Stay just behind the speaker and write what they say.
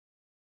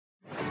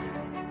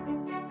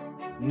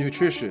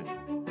nutrition,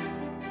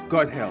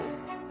 gut health,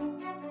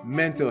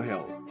 mental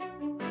health,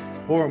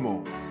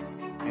 hormones,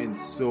 and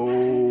so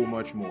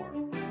much more.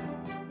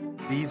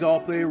 These all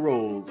play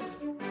roles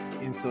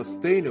in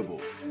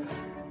sustainable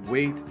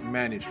weight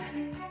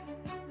management.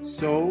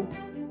 So,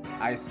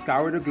 I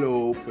scour the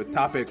globe for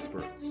top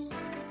experts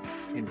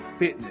in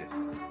fitness,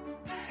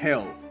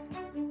 health,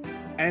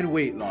 and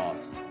weight loss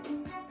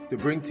to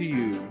bring to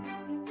you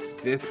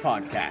this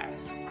podcast.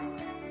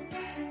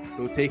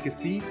 So take a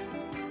seat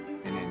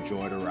and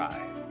enjoy the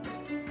ride.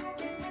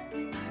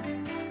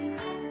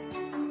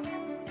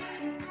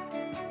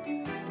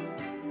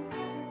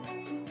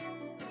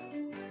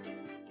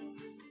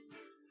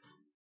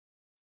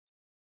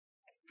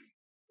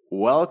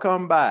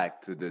 Welcome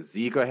back to the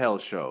Zico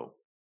Health Show.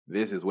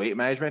 This is weight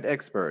management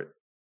expert,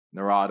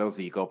 Narado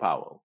Zico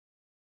Powell.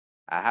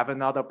 I have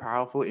another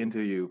powerful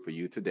interview for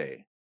you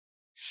today.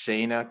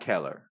 Shayna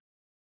Keller.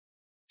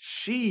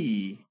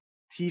 She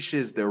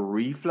teaches the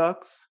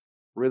reflux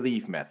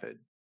relief method.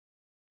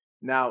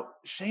 Now,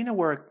 Shayna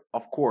work,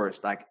 of course,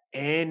 like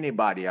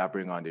anybody I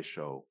bring on this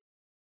show,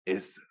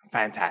 is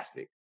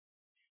fantastic.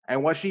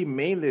 And what she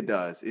mainly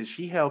does is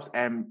she helps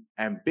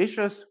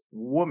ambitious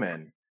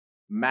women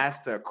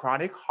master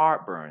chronic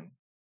heartburn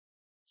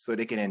so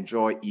they can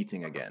enjoy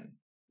eating again.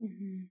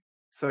 Mm-hmm.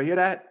 So hear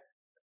that?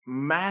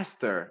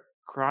 Master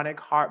chronic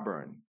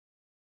heartburn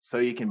so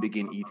you can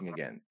begin eating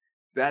again.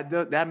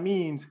 That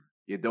means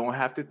you don't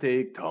have to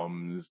take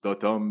Tums, the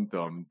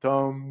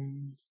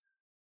Tums.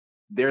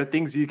 There are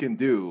things you can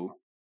do.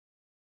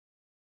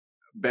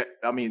 But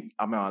I'm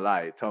not gonna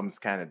lie, Tums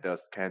kind of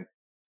does can.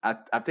 I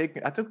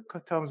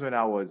took Tums when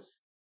I was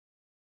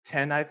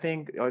 10, I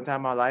think, one time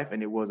in my life,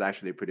 and it was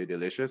actually pretty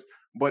delicious.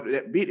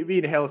 But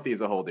being healthy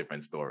is a whole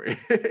different story.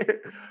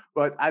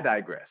 But I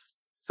digress.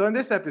 So in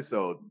this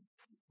episode,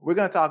 we're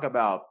gonna talk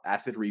about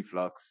acid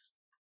reflux,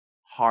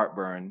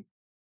 heartburn,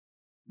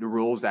 the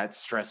roles that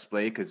stress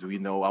play, because we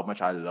know how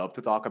much I love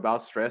to talk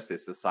about stress.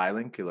 It's the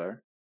silent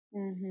killer,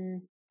 Mm-hmm.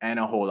 and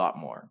a whole lot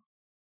more.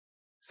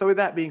 So with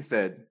that being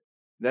said,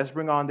 let's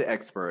bring on the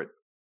expert,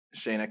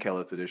 Shayna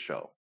Keller, to the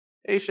show.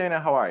 Hey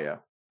Shayna, how are you?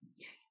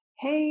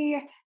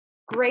 Hey,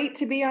 great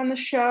to be on the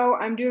show.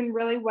 I'm doing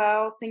really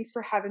well. Thanks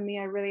for having me.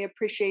 I really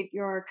appreciate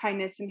your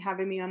kindness in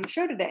having me on the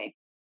show today.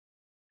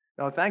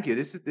 No, thank you.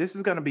 This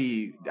is gonna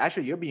be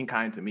actually you're being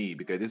kind to me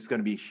because this is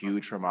gonna be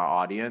huge from our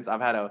audience.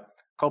 I've had a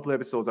couple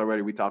episodes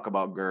already. We talk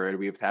about GERD,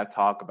 we've had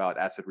talk about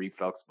acid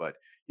reflux, but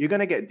you're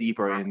gonna get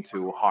deeper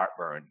into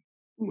heartburn,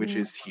 which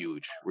Mm-hmm. is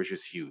huge, which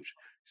is huge.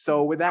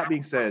 So with that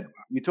being said,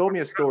 you told me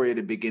a story at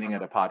the beginning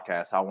of the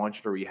podcast. I want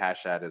you to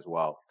rehash that as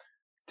well.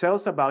 Tell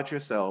us about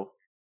yourself.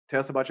 Tell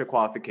us about your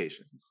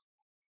qualifications.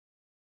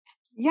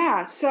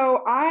 Yeah,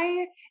 so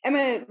I am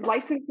a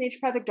licensed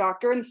naturopathic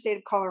doctor in the state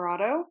of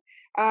Colorado.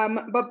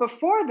 But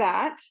before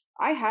that,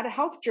 I had a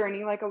health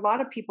journey like a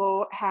lot of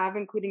people have,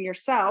 including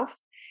yourself.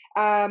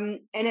 And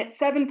at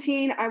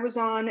 17, I was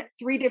on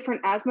 3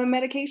 different asthma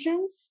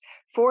medications,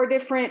 4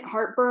 different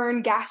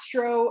heartburn,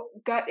 gastro,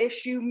 gut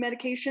issue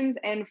medications,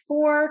 and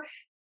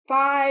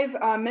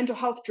 5 mental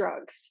health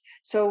drugs.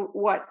 So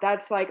what?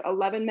 That's like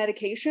 11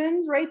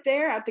 medications right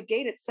there at the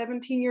gate at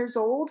 17 years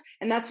old.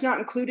 And that's not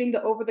including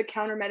the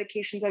over-the-counter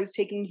medications I was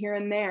taking here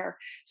and there.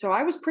 So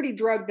I was pretty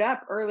drugged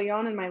up early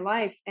on in my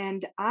life,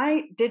 and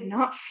I did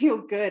not feel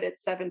good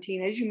at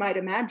 17, as you might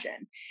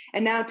imagine.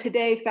 And now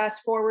today,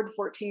 fast forward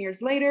 14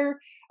 years later,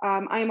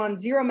 I am on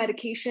 0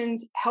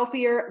 medications,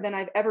 healthier than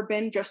I've ever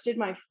been. Just did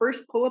my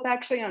first pull-up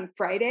actually on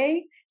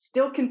Friday.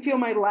 Still can feel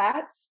my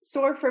lats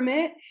sore from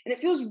it. And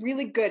it feels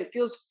really good. It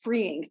feels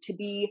freeing to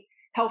be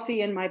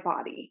healthy in my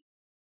body.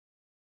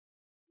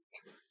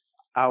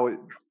 I would,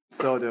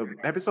 so the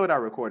episode I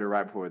recorded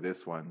right before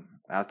this one,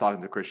 I was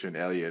talking to Christian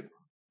Elliott,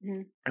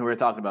 Mm-hmm. and we were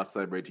talking about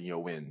celebrating your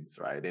wins,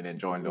 right, and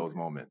enjoying those Mm-hmm.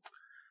 moments.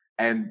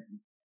 And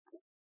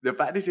the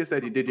fact that you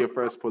said you did your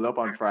first pull up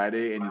on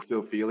Friday and you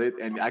still feel it,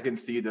 and I can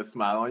see the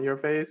smile on your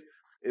face.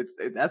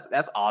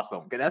 That's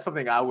awesome. Okay, that's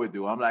something I would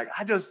do. I'm like,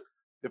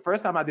 the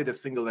first time I did a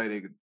single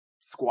legged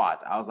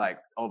squat, I was like,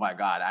 oh my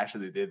god, I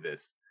actually did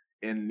this,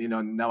 and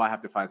now I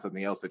have to find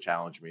something else to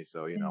challenge me.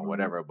 So Mm-hmm.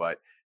 whatever. But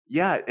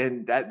yeah,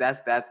 and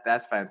that's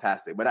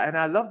fantastic. And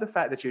I love the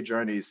fact that your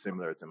journey is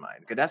similar to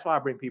mine. Okay, that's why I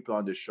bring people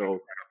on the show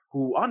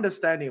who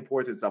understand the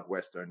importance of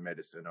Western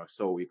medicine, or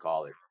so we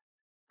call it,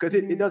 because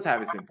it Mm-hmm. does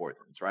have its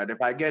importance, right?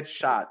 If I get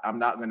shot, I'm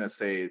not gonna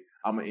say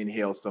I'm gonna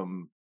inhale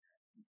some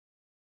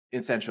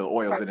essential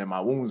oils Right. and then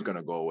my wound's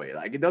gonna go away.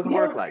 Like, it doesn't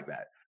work No, like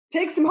that.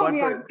 take some But for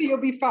homeopathy, you'll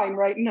be fine,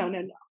 right? No,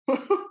 no,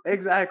 no.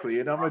 exactly,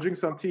 I'm gonna drink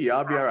some tea,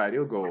 I'll be all right,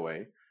 it'll go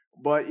away.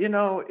 But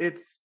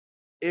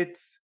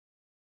it's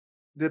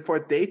the for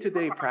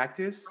day-to-day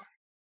practice,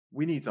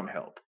 we need some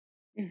help.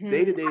 Mm-hmm.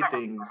 Day-to-day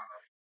things.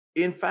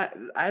 In fact,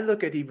 I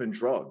look at even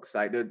drugs,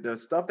 like the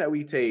stuff that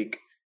we take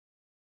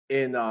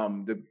in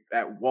the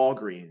at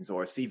Walgreens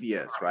or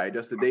CVS, right?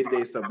 Just the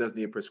day-to-day stuff doesn't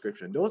need a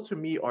prescription. Those to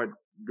me are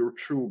the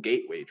true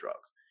gateway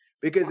drugs,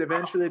 because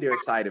eventually there are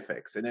side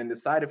effects, and then the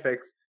side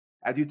effects,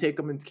 as you take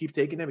them and keep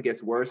taking them, it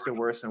gets worse and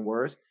worse and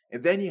worse,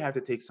 and then you have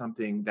to take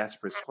something that's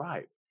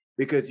prescribed,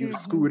 because you've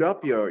Mm-hmm. screwed up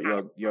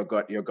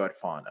your gut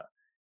fauna.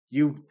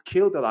 You've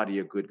killed a lot of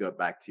your good gut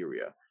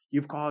bacteria.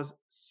 You've caused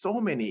so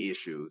many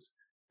issues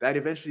that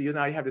eventually you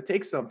now you have to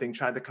take something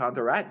trying to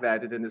counteract that,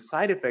 and then the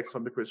side effects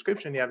from the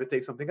prescription, you have to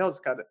take something else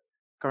to kind of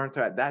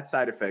counteract that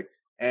side effect.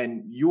 And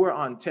you were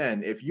on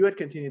 10. If you had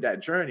continued that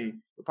journey,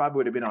 you probably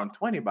would have been on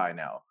 20 by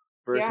now.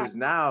 Yeah. Versus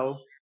now,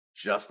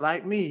 just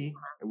like me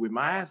with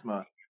my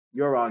asthma,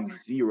 you're on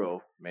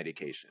zero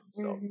medication.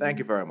 So thank Mm-hmm.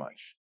 you very much.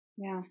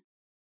 Yeah.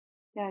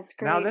 Yeah, it's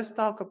Now great.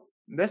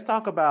 let's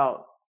talk about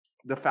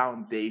the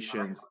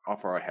foundations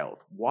of our health.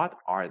 What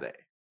are they?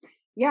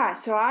 Yeah,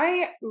 so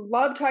I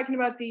love talking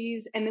about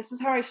these, and this is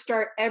how I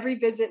start every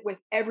visit with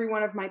every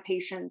one of my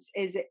patients.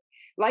 Is it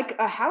like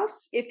a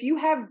house? If you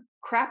have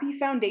crappy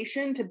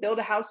foundation to build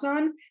a house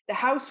on, the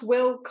house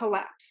will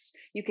collapse.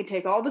 You can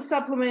take all the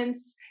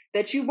supplements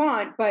that you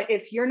want, but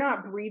if you're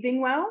not breathing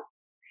well,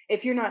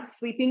 if you're not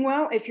sleeping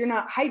well, if you're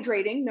not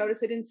hydrating,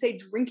 notice I didn't say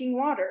drinking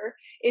water,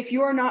 if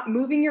you're not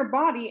moving your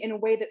body in a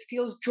way that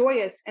feels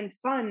joyous and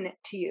fun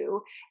to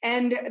you.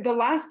 And the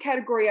last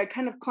category, I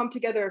kind of clumped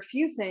together a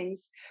few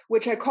things,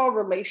 which I call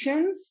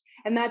relations.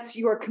 And that's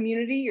your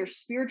community, your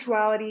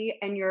spirituality,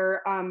 and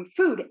your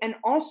food. And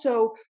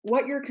also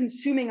what you're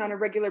consuming on a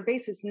regular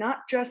basis, not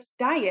just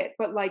diet,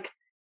 but like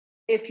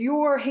if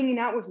you're hanging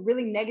out with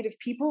really negative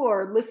people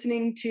or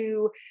listening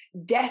to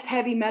death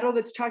heavy metal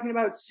that's talking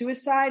about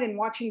suicide and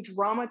watching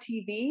drama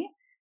TV,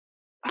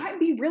 I'd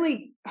be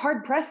really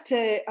hard pressed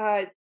to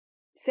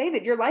say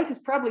that your life is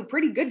probably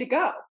pretty good to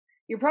go.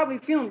 You're probably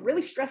feeling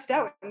really stressed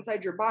out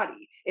inside your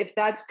body if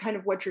that's kind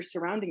of what you're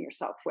surrounding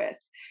yourself with.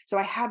 So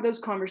I have those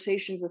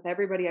conversations with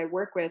everybody I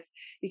work with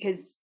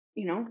because,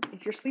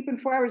 if you're sleeping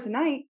 4 hours a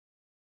night,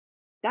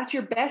 that's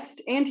your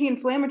best anti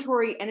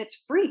inflammatory and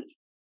it's free.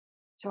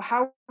 So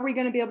how are we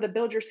going to be able to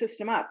build your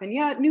system up? And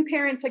yeah, new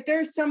parents, like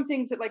there's some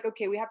things that like,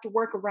 okay, we have to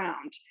work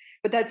around,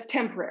 but that's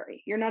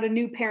temporary. You're not a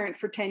new parent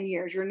for 10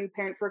 years. You're a new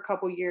parent for a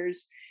couple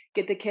years,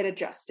 get the kid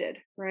adjusted,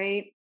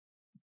 right?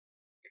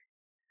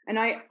 And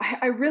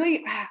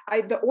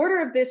the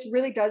order of this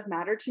really does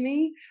matter to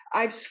me.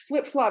 I've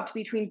flip flopped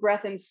between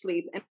breath and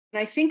sleep. And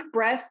I think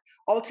breath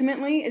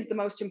ultimately is the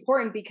most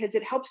important because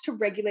it helps to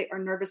regulate our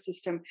nervous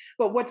system.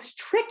 But what's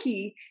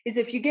tricky is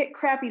if you get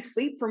crappy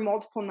sleep for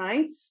multiple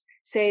nights,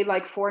 say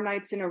like 4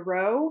 nights in a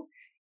row,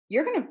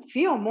 you're going to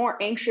feel more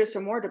anxious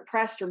or more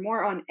depressed or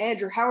more on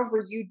edge or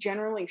however you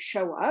generally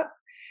show up.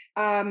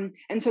 And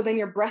so then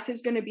your breath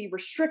is going to be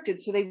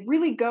restricted. So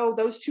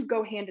those two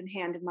go hand in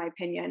hand, in my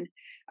opinion.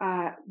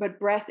 But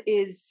breath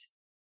is,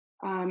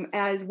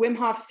 as Wim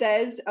Hof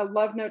says, a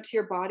love note to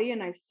your body.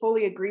 And I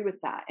fully agree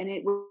with that. And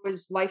it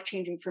was life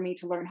changing for me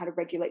to learn how to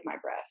regulate my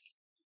breath.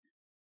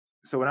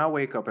 So when I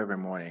wake up every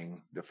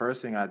morning, the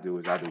first thing I do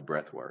is I do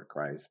breath work,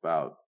 right? It's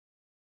about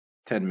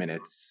 10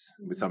 minutes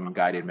with Mm-hmm. some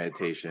guided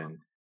meditation.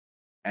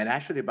 And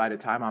actually, by the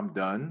time I'm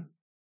done,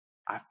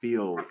 I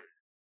feel,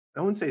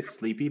 I wouldn't say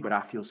sleepy, but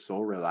I feel so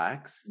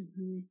relaxed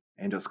Mm-hmm.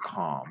 and just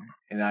calm.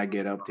 And I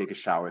get up, take a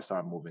shower,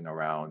 start moving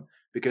around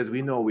because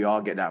we know we all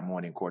get that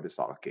morning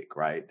cortisol kick,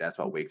 right? That's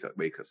what wakes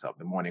us up,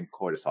 the morning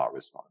cortisol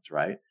response,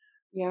 right?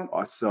 Yeah.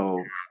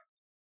 Also,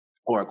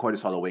 or a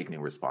cortisol awakening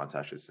response,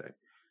 I should say.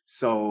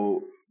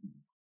 So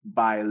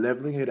by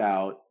leveling it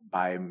out,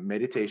 by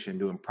meditation,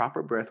 doing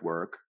proper breath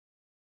work,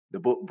 the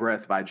book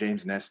Breath by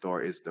James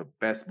Nestor is the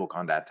best book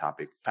on that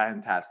topic.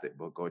 Fantastic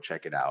book. Go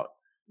check it out.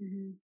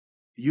 Mm-hmm.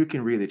 You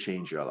can really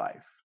change your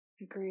life,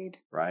 Agreed.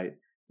 right?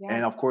 Yeah.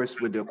 And of course,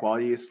 with the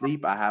quality of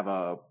sleep, I have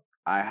a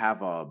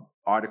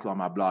article on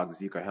my blog,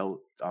 Zico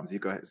Health,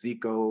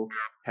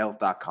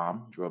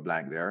 ZicoHealth.com, drew a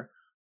blank there,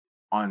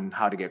 on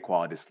how to get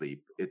quality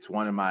sleep. It's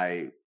one of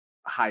my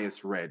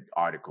highest read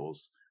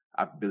articles.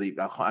 I believe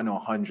I know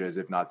hundreds,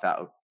 if not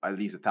at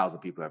least 1,000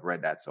 people have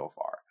read that so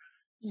far.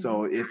 Mm-hmm.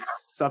 So it's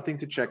something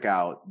to check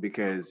out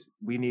because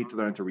we need to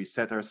learn to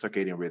reset our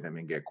circadian rhythm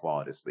and get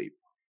quality sleep.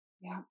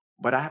 Yeah.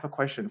 But I have a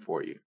question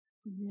for you.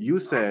 Mm-hmm. You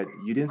said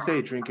you didn't say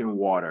drinking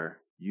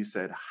water. You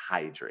said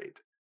hydrate.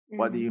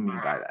 What do Mm-hmm. you mean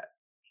by that?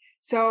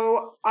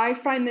 So I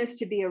find this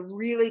to be a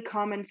really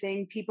common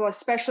thing. People,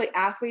 especially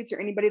athletes or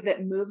anybody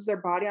that moves their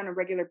body on a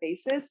regular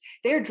basis,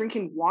 they are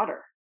drinking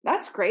water.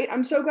 That's great.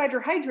 I'm so glad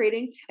you're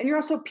hydrating and you're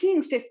also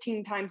peeing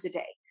 15 times a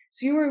day.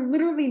 So you are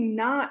literally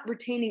not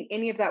retaining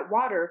any of that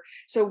water.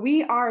 So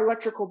we are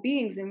electrical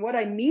beings. And what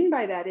I mean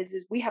by that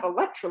is we have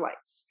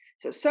electrolytes.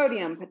 So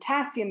sodium,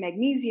 potassium,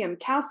 magnesium,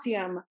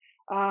 calcium,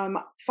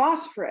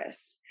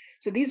 phosphorus.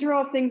 So these are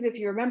all things, if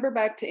you remember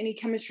back to any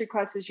chemistry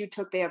classes you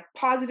took, they have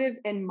positive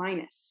and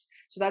minus.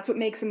 So that's what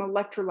makes them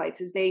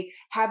electrolytes, is they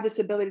have this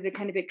ability to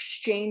kind of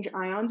exchange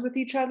ions with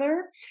each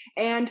other.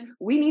 And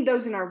we need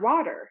those in our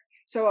water.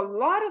 So a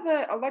lot of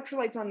the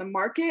electrolytes on the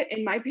market,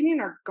 in my opinion,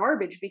 are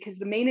garbage because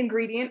the main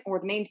ingredient or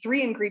the main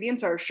three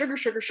ingredients are sugar,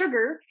 sugar,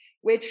 sugar,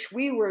 which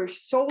we were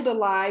sold a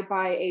lie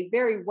by a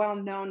very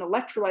well-known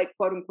electrolyte,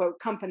 quote unquote,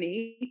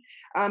 company,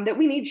 that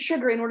we need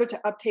sugar in order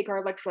to uptake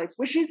our electrolytes,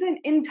 which isn't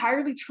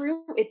entirely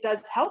true. It does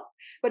help,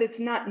 but it's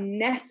not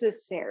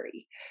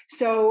necessary.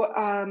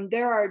 So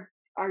there are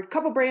are a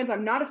couple brands.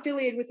 I'm not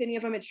affiliated with any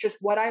of them. It's just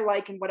what I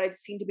like and what I've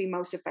seen to be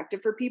most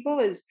effective for people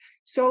is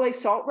Soleil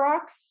Salt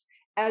Rocks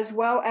as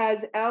well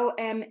as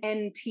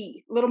LMNT.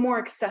 A little more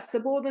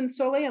accessible than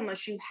Soleil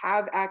unless you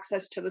have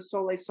access to the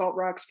Soleil Salt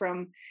Rocks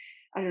from,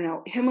 I don't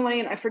know,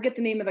 Himalayan. I forget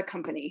the name of the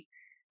company.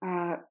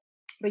 Uh,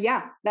 but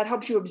yeah, that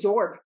helps you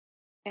absorb.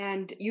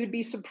 And you'd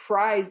be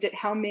surprised at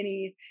how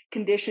many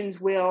conditions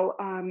will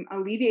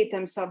alleviate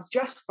themselves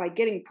just by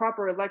getting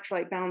proper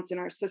electrolyte balance in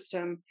our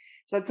system.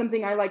 So that's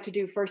something I like to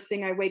do first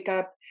thing I wake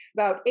up,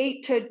 about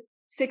 8 to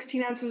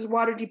 16 ounces of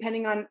water,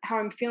 depending on how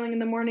I'm feeling in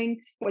the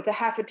morning, with a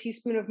half a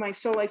teaspoon of my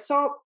Soleil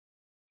salt.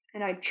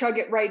 And I chug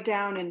it right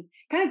down and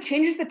kind of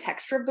changes the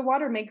texture of the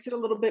water, makes it a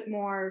little bit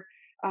more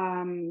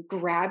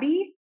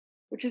grabby,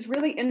 which is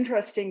really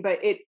interesting, but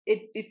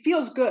it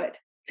feels good,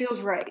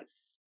 feels right.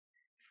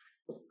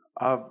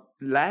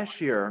 Last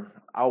year,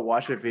 I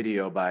watched a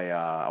video by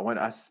I went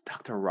asked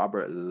Dr.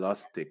 Robert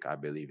Lustig, I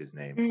believe his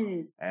name,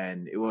 Mm,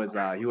 and it was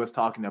he was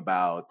talking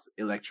about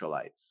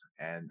electrolytes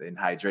and in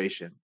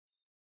hydration,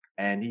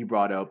 and he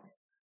brought up.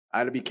 I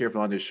had to be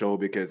careful on this show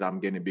because I'm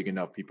getting big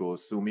enough. People will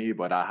sue me,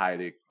 but I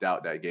highly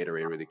doubt that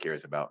Gatorade really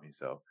cares about me.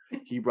 So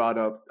he brought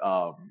up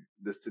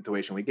the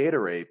situation with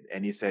Gatorade,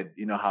 and he said,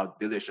 you know how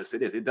delicious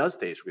it is. It does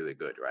taste really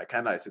good, right?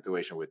 Kind of like a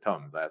situation with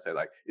Tums. I said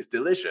like it's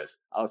delicious.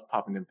 I was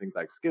popping in things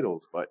like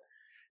Skittles, but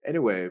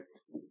anyway,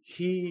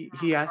 he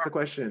asked the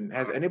question: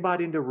 has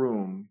anybody in the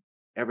room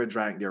ever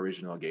drank the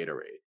original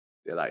Gatorade?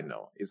 They're like,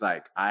 no. He's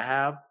like, I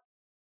have,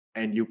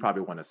 and you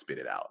probably want to spit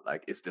it out.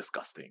 Like it's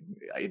disgusting.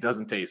 It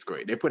doesn't taste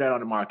great. They put it on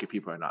the market,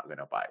 people are not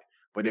gonna buy it.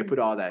 But they mm, put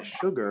all that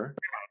sugar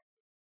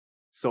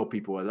so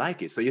people will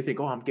like it. So you think,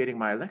 oh, I'm getting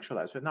my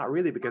electrolytes, but not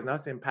really because now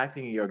it's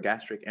impacting your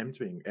gastric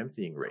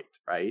emptying rate,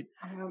 right?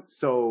 um,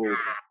 So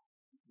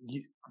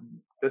you,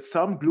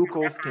 some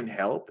glucose can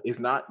help. It's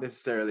not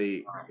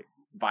necessarily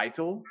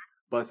vital,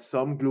 but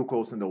some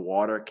glucose in the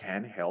water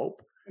can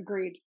help.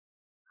 agreed.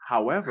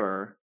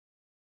 However,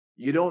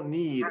 you don't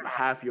need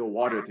half your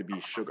water to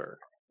be sugar.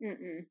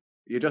 Mm-mm.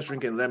 You're just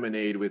drinking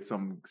lemonade with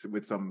some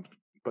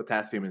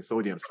potassium and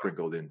sodium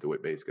sprinkled into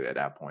it basically at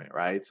that point,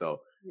 right?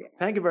 So Yeah.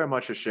 thank you very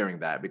much for sharing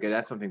that because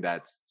that's something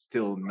that's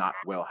still not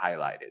well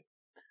highlighted.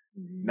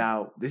 Mhm.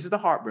 Now, this is the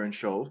heartburn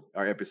show,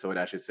 or episode,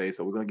 I should say.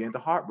 So we're going to get into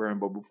heartburn.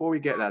 But before we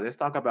get that, let's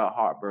talk about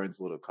heartburn's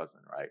little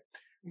cousin, right?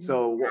 Mhm.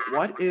 So,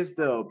 what is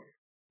the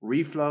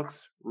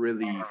reflux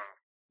relief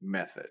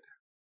method?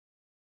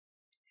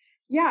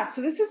 Yeah,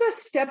 so this is a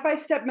step by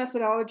step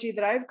methodology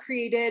that I've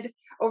created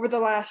over the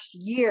last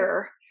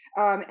year.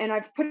 And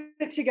I've put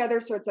it together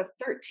so it's a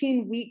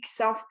 13-week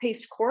self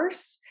paced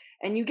course.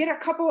 And you get a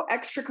couple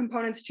extra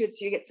components to it.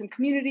 So you get some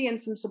community and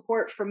some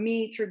support from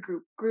me through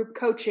group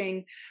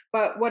coaching.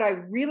 But what I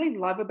really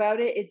love about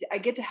it is I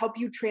get to help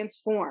you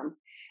transform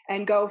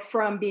and go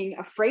from being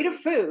afraid of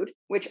food,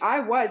 which I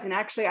was. And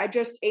actually, I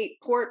just ate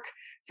pork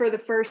for the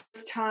first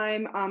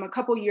time a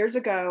couple years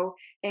ago,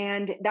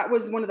 and that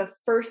was one of the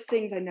first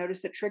things I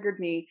noticed that triggered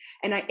me.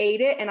 And I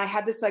ate it and I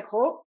had this like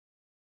whole,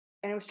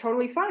 and it was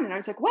totally fun. And I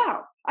was like,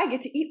 wow, I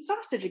get to eat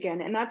sausage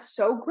again. And that's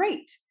so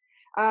great.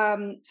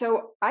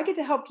 So I get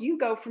to help you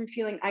go from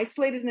feeling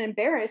isolated and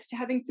embarrassed to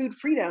having food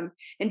freedom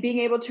and being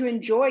able to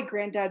enjoy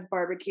granddad's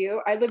barbecue.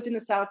 I lived in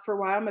the South for a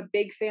while. I'm a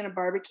big fan of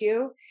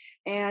barbecue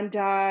and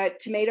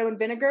tomato and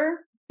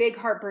vinegar, big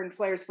heartburn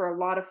flares for a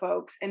lot of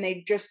folks, and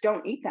they just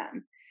don't eat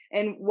them.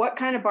 And what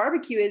kind of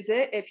barbecue is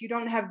it if you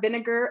don't have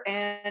vinegar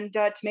and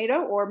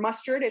tomato or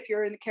mustard if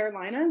you're in the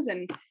Carolinas?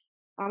 And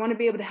I want to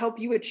be able to help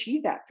you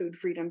achieve that food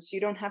freedom so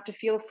you don't have to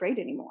feel afraid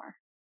anymore.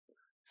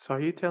 So,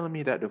 are you telling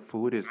me that the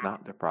food is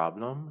not the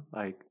problem?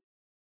 Like,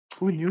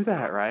 who knew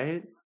that,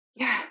 right?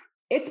 Yeah,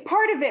 it's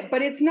part of it,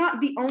 but it's not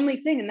the only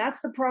thing. And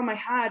that's the problem I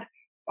had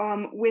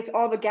with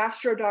all the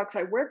gastro docs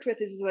I worked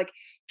with is like,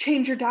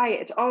 change your diet.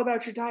 It's all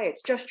about your diet.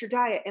 It's just your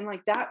diet. And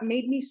like that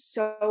made me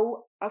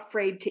so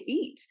afraid to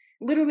eat.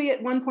 Literally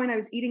at one point I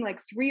was eating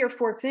like 3 or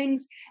 4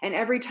 things. And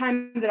every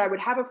time that I would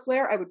have a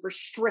flare, I would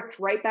restrict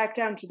right back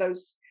down to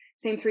those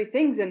same 3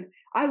 things. And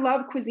I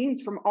love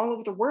cuisines from all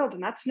over the world.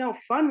 And that's no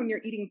fun when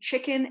you're eating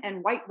chicken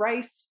and white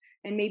rice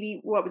and maybe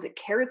what was it,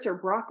 carrots or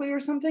broccoli or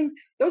something.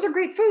 Those are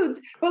great foods,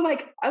 but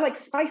like I like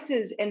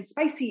spices and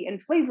spicy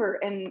and flavor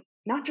and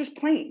not just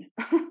plain.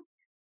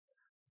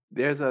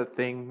 There's a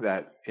thing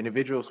that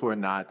individuals who are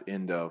not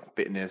in the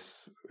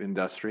fitness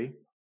industry,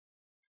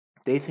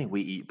 they think we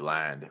eat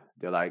bland.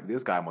 They're like,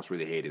 this guy must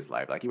really hate his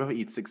life. Like, even if I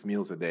eat 6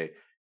 meals a day,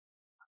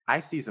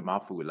 I season my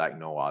food like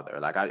no other.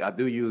 Like, I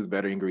do use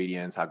better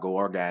ingredients. I go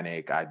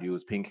organic. I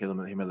use pink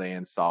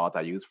Himalayan salt.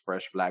 I use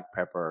fresh black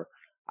pepper.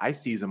 I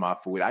season my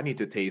food. I need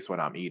to taste what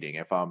I'm eating.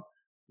 If I'm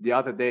The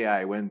other day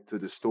I went to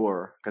the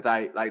store because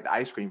I like the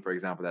ice cream, for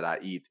example, that I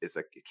eat. It's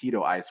a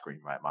keto ice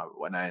cream, right?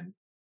 When I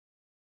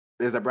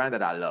There's a brand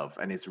that I love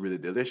and it's really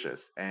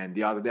delicious. And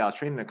the other day I was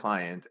training a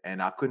client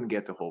and I couldn't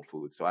get to Whole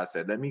Foods. So I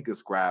said, let me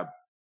just grab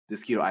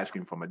this keto ice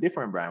cream from a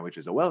different brand, which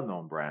is a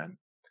well-known brand.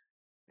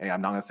 And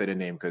I'm not gonna say the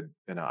name because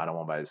I don't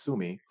want anybody to sue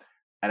me.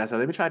 And I said,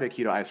 let me try the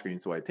keto ice cream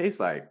so what it tastes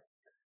like.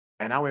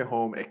 And I went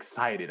home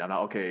excited. I'm like,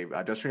 okay,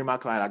 I just trained my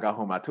client. I got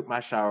home. I took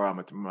my shower.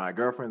 My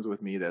girlfriend's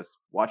with me. Let's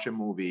watch a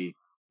movie.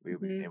 And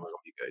Hmm. we're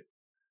gonna be good.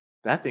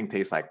 That thing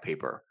tastes like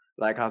paper.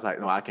 Like I was like,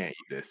 no, I can't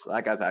eat this.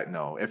 Like I was like,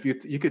 no. If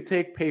you could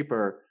take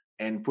paper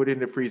and put it in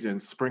the freezer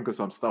and sprinkle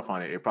some stuff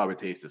on it, it probably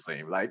tastes the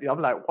same. Like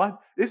I'm like, what?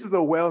 This is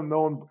a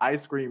well-known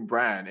ice cream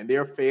brand, and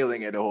they're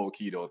failing at the whole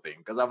keto thing.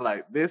 Because I'm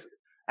like, this.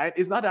 And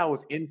it's not that I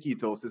was in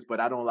ketosis, but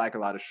I don't like a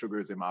lot of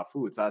sugars in my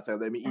food. So I said,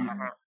 let me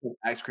eat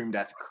ice cream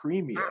that's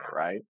creamier,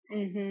 right?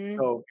 Hmm.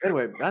 So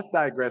anyway, that's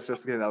digress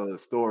just to get out of the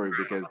story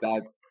because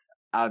that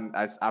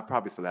I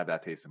probably still have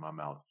that taste in my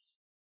mouth.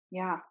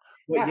 Yeah.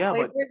 But Yeah. yeah,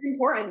 Flavor but is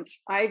important.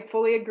 I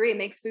fully agree. It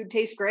makes food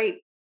taste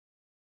great.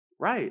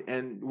 right.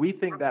 And we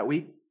think that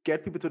we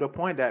get people to the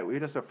point that we're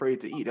just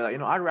afraid to eat. They're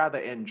like, I'd rather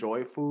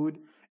enjoy food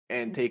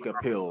and take a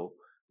pill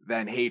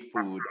than hate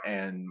food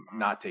and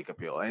not take a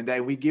pill. And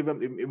then we give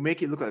them, it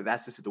make it look like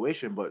that's the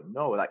situation. But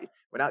no, like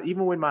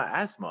even with my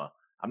asthma,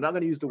 I'm not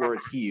going to use the word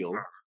heal,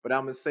 but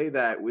I'm going to say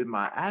that with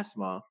my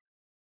asthma,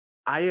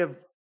 I have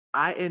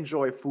I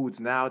enjoy foods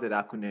now that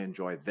I couldn't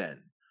enjoy then.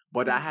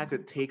 But I had to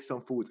Mhm. take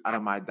some foods out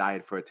of my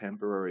diet for a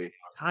temporary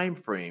time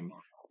frame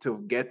to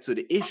get to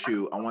the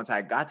issue. And once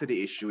I got to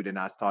the issue, then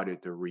I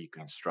started to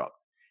reconstruct.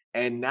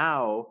 And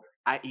now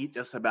I eat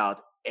just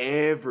about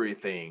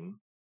everything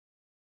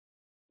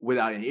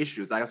without any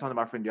issues. Like I was talking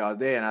to my friend the other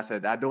day, and I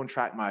said I don't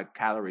track my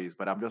calories,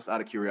 but I'm just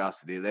out of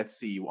curiosity. Let's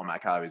see what my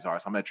calories are.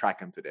 So I'm gonna track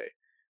them today.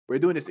 We're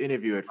doing this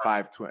interview at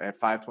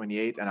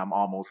 5:28, and I'm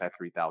almost at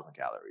 3,000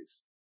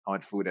 calories. How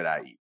much food that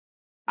I eat?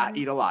 I Mm.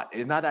 eat a lot.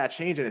 It's not that I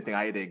change anything.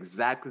 I eat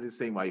exactly the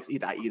same way I used to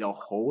eat. I eat a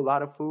whole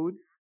lot of food: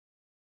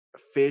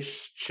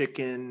 fish,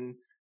 chicken,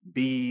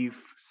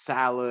 beef,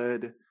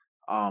 salad,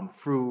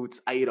 fruits.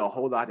 I eat a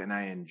whole lot and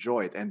I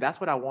enjoy it. And that's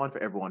what I want for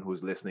everyone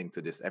who's listening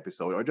to this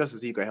episode or just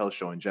the Zika Health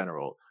Show in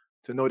general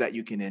to know that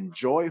you can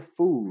enjoy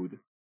food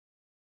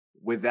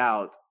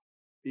without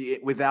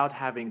without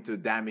having to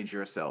damage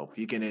yourself.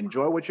 You can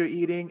enjoy what you're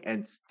eating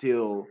and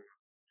still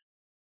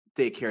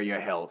take care of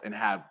your health and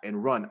have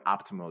and run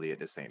optimally at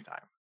the same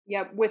time.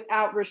 Yeah,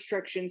 without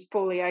restrictions,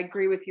 fully. I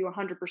agree with you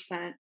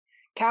 100%.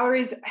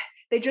 Calories,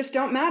 they just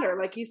don't matter.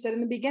 Like you said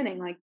in the beginning,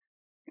 like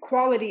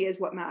quality is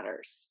what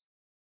matters.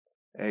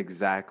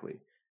 Exactly.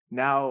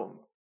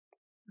 Now,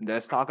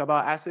 let's talk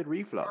about acid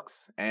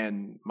reflux.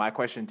 And my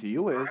question to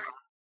you is,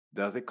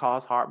 does it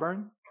cause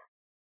heartburn?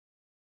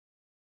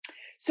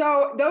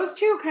 So those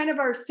two kind of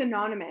are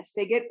synonymous.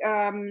 They get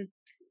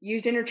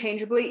used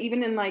interchangeably,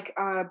 even in like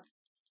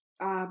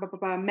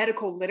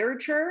medical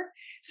literature.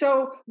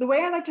 So the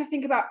way I like to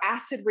think about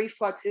acid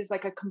reflux is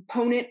like a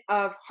component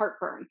of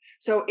heartburn.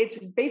 So it's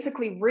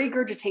basically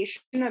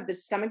regurgitation of the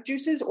stomach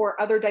juices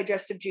or other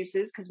digestive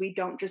juices, because we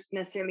don't just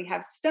necessarily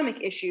have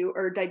stomach issue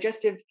or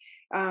digestive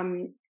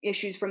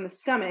issues from the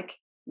stomach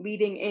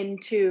leading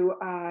into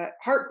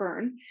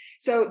heartburn.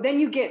 So then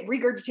you get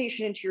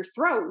regurgitation into your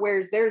throat,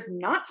 whereas there's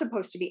not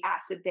supposed to be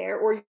acid there,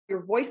 or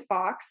your voice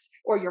box,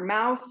 or your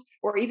mouth,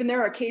 or even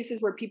there are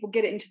cases where people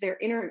get it into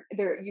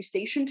their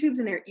eustachian tubes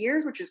in their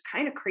ears, which is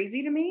kind of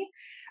crazy to me.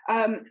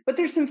 But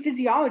there's some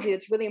physiology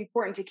that's really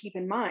important to keep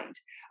in mind.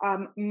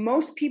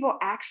 Most people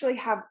actually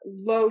have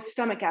low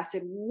stomach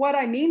acid. What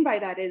I mean by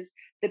that is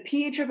the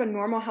pH of a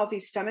normal healthy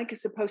stomach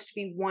is supposed to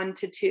be 1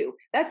 to 2.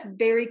 That's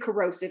very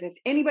corrosive. If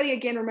anybody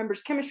again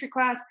remembers chemistry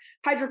class,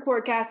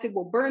 hydrochloric acid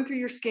will burn through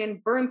your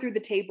skin, burn through the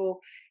table,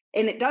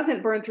 and it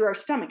doesn't burn through our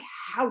stomach.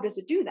 How does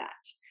it do that?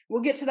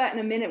 We'll get to that in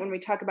a minute when we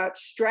talk about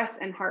stress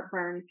and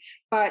heartburn.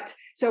 But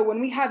so when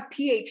we have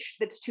pH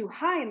that's too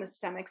high in the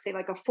stomach, say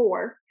like a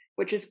 4,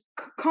 which is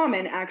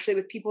common actually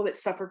with people that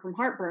suffer from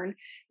heartburn,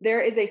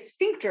 there is a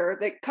sphincter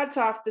that cuts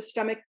off the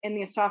stomach and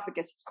the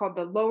esophagus. It's called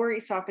the lower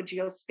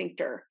esophageal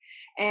sphincter.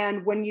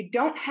 And when you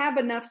don't have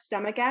enough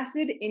stomach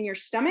acid in your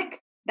stomach,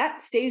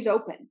 that stays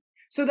open.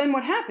 So then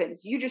what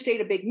happens? You just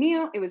ate a big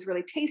meal. It was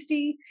really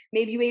tasty.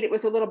 Maybe you ate it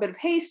with a little bit of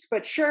haste,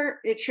 but sure,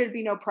 it should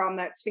be no problem.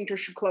 That sphincter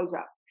should close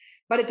up.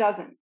 But it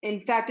doesn't. In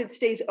fact, it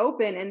stays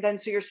open. And then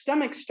so your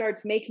stomach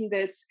starts making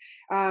this,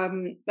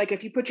 like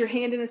if you put your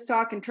hand in a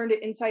sock and turned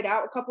it inside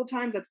out a couple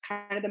times, that's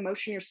kind of the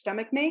motion your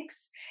stomach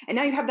makes. And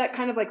now you have that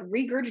kind of like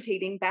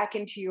regurgitating back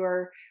into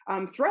your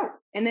throat.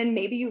 And then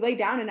maybe you lay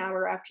down an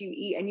hour after you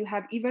eat and you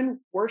have even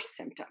worse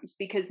symptoms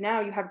because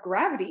now you have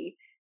gravity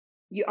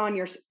on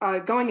your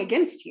going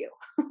against you.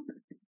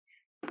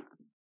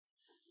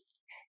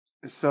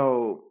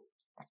 So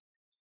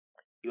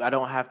I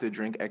don't have to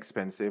drink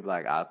expensive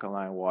like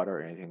alkaline water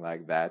or anything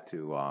like that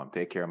to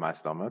take care of my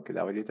stomach. Is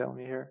that what you're telling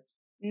me here?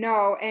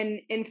 No, and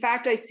in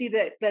fact, I see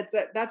that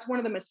that's one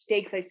of the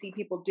mistakes I see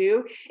people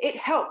do. It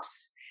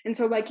helps. And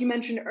so, like you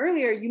mentioned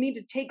earlier, you need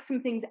to take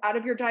some things out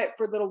of your diet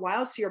for a little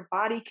while so your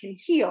body can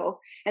heal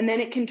and then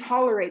it can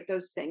tolerate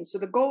those things. So,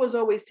 the goal is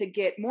always to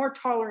get more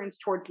tolerance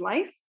towards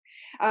life.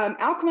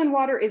 Alkaline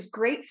water is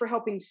great for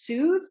helping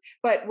soothe,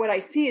 but what I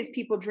see is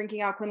people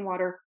drinking alkaline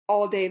water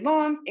all day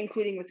long,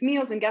 including with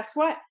meals. And guess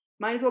what?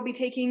 Might as well be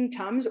taking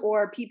Tums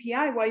or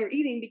PPI while you're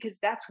eating because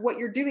that's what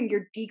you're doing.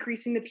 You're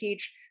decreasing the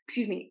pH,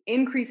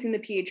 increasing the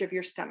pH of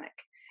your stomach.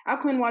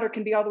 Alkaline water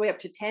can be all the way up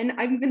to 10.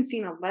 I've even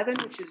seen 11,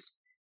 which is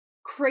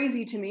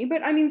crazy to me.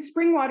 But I mean,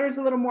 spring water is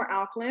a little more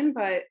alkaline,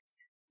 but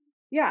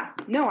yeah,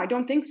 no, I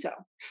don't think so.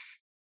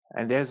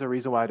 And there's a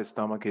reason why the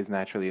stomach is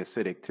naturally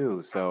acidic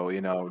too. So,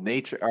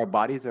 nature, our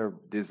bodies are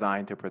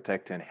designed to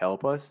protect and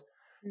help us.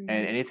 And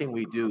Hmm. anything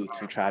we do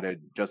to try to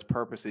just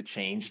purposely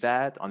change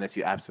that, unless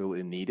you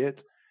absolutely need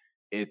it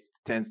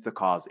tends to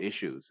cause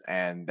issues.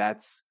 And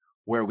that's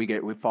where we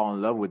fall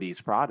in love with these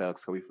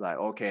products. So we feel like,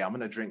 okay, I'm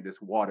gonna drink this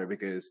water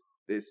because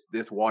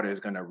this water is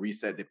gonna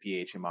reset the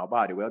pH in my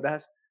body. Well,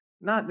 that's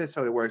not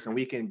necessarily works, and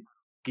we can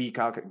geek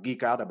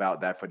out about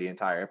that for the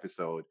entire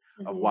episode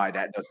of Hmm. why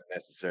that doesn't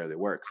necessarily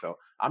work. So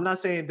I'm not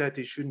saying that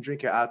you shouldn't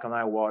drink your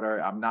alkaline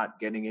water. I'm not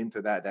getting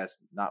into that. That's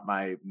not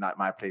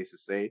my place to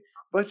say.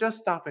 But just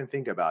stop and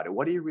think about it.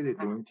 What are you really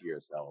doing to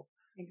yourself?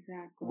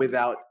 Exactly.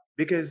 Without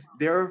Because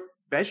there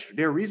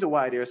are reason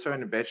why there are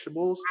certain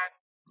vegetables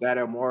that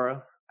are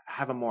more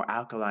have a more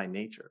alkaline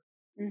nature.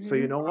 So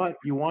you Hmm. know what?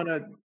 You want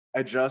to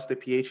adjust the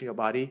pH in your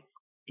body,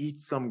 eat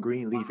some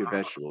green leafy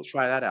vegetables.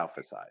 Try that out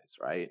for size,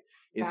 right?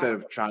 Instead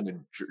of Exactly.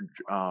 trying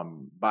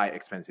to buy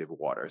expensive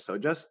water. So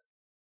just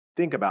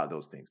think about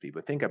those things,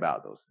 people. Think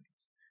about those things.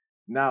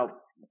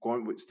 Now,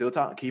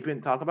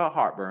 keeping talk about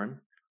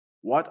heartburn.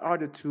 What are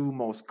the two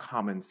most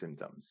common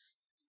symptoms?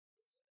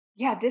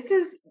 Yeah, this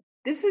is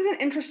an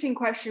interesting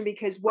question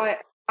because what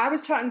I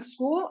was taught in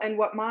school and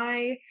what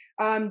my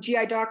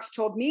GI docs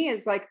told me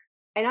is like,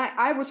 and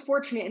I was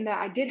fortunate in that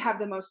I did have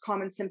the most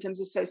common symptoms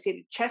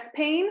associated chest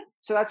pain.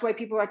 So that's why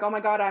people are like, oh my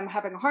God, I'm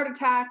having a heart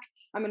attack.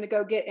 I'm going to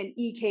go get an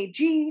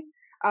EKG.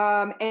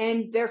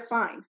 And they're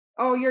fine.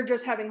 Oh, you're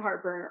just having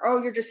heartburn. Or,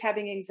 oh, you're just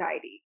having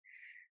anxiety.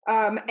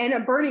 And a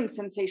burning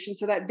sensation.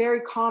 So that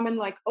very common,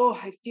 like, oh,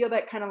 I feel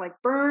that kind of like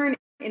burn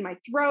in my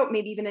throat,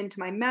 maybe even into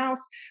my mouth.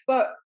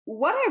 But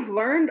what I've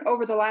learned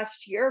over the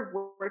last year of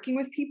working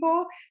with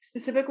people,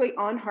 specifically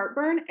on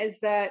heartburn, is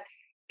that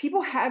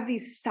people have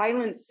these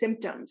silent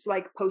symptoms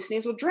like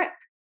postnasal drip.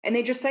 And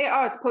they just say,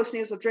 oh, it's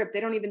postnasal drip. They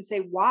don't even say,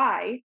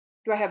 why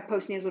do I have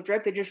postnasal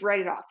drip? They just write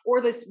it off.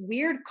 Or this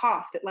weird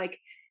cough that, like,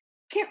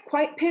 can't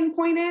quite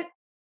pinpoint it,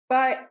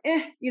 but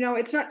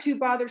it's not too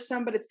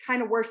bothersome, but it's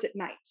kind of worse at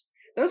night.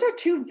 Those are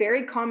two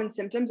very common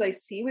symptoms I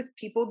see with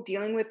people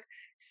dealing with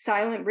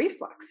silent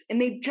reflux,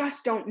 and they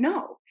just don't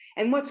know.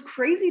 And what's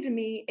crazy to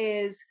me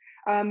is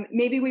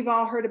maybe we've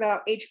all heard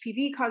about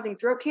HPV causing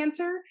throat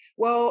cancer.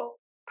 Well,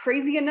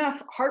 crazy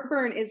enough,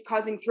 heartburn is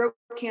causing throat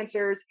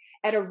cancers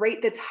at a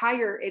rate that's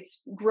higher.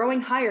 It's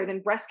growing higher than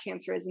breast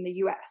cancer is in the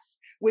US,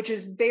 which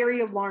is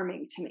very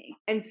alarming to me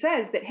and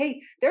says that,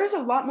 hey, there's a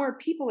lot more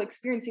people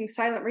experiencing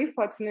silent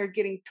reflux and they're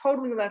getting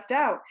totally left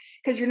out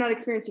because you're not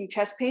experiencing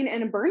chest pain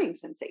and a burning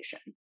sensation.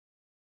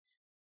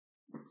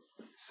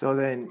 So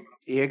then,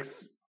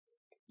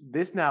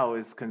 this now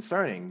is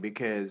concerning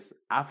because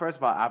first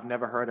of all, I've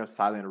never heard of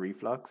silent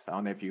reflux. I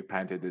don't know if you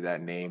patented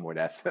that name or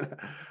that's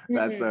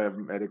that's Mm-mm. a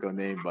medical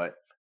name, but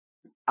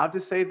I'll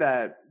just say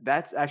that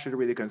that's actually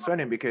really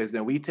concerning because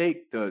then we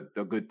take the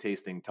good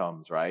tasting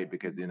Tums, right?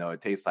 Because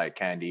it tastes like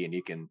candy and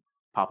you can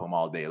pop them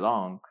all day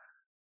long.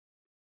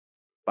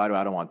 By the way,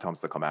 I don't want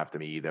Tums to come after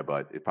me either,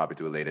 but it's probably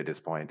too late at this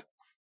point.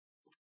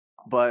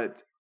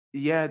 But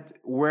yet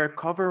we're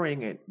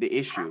covering the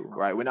issue,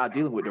 right? We're not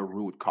dealing with the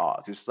root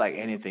cause. It's just like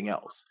anything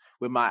else.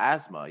 With my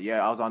asthma,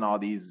 yeah, I was on all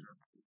these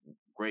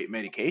great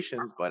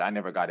medications, but I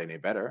never got any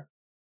better.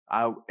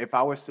 If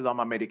I were still on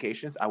my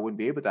medications, I wouldn't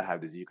be able to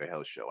have the Zika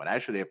Health Show. And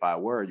actually, if I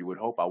were, you would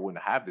hope I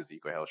wouldn't have the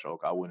Zika Health Show.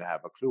 'Cause I wouldn't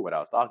have a clue what I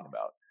was talking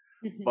about.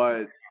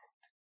 But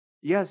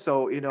yeah,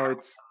 so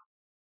it's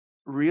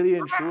really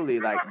and truly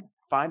like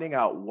finding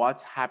out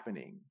what's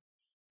happening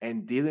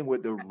and dealing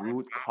with the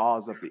root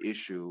cause of the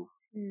issue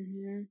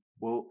Hmm.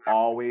 will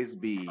always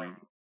be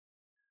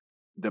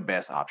the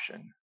best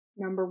option.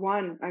 Number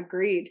one,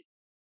 agreed.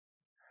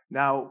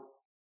 Now,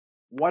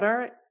 what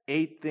are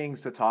 8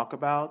 things to talk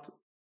about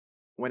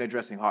when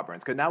addressing heartburns?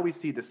 Because now we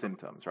see the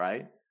symptoms,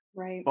 right?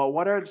 Right. But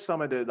what are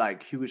some of the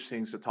like huge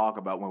things to talk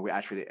about when we're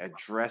actually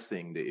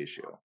addressing the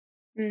issue?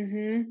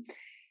 Hmm.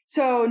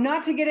 So,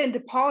 not to get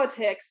into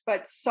politics,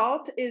 but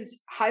salt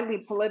is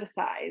highly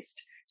politicized.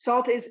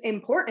 Salt is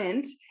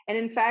important. And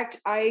in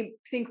fact, I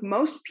think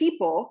most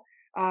people,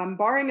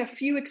 barring a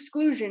few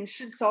exclusions,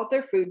 should salt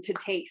their food to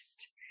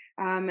taste.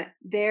 I've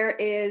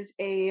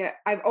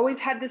always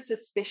had this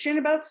suspicion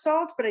about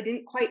salt, but I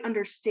didn't quite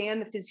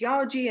understand the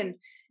physiology. And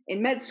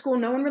in med school,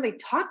 no one really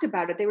talked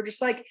about it. They were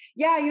just like,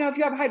 yeah, if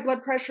you have high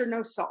blood pressure,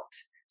 no salt.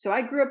 So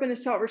I grew up in a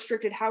salt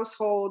restricted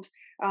household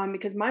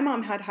because my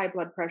mom had high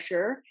blood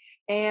pressure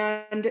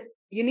and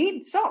you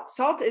need salt.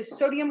 Salt is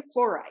sodium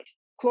chloride.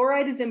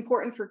 Chloride is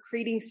important for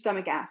creating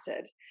stomach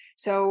acid.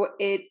 So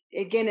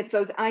it's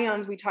those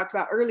ions we talked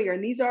about earlier,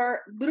 and these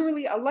are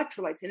literally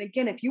electrolytes. And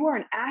again, if you are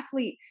an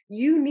athlete,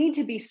 you need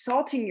to be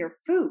salting your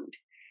food.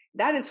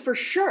 That is for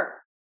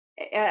sure.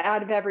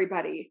 out of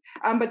everybody.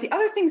 But the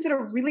other things that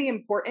are really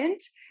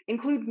important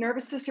include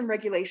nervous system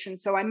regulation.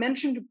 So I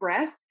mentioned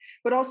breath,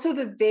 but also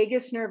the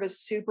vagus nerve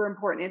is super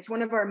important. It's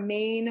one of our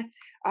main,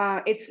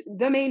 it's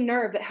the main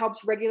nerve that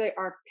helps regulate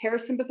our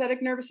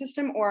parasympathetic nervous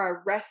system, or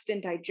our rest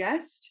and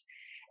digest.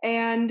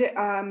 And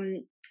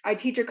I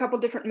teach a couple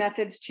different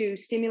methods to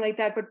stimulate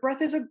that, but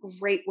breath is a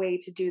great way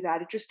to do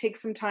that. It just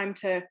takes some time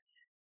to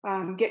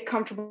get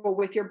comfortable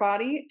with your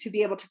body to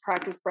be able to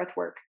practice breath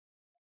work.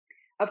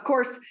 Of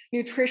course,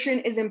 nutrition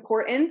is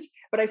important,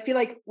 but I feel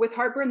like with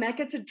heartburn, that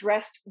gets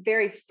addressed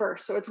very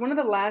first. So it's one of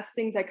the last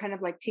things I kind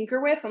of like tinker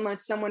with,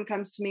 unless someone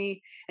comes to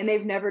me and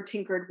they've never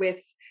tinkered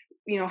with,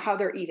 how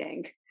they're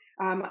eating.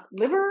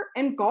 Liver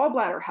and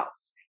gallbladder health.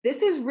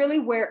 This is really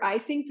where I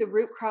think the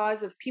root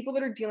cause of people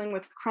that are dealing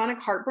with chronic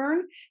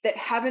heartburn that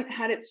haven't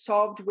had it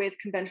solved with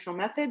conventional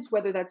methods,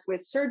 whether that's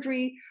with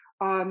surgery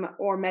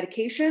or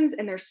medications,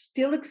 and they're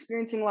still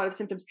experiencing a lot of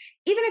symptoms.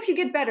 Even if you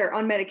get better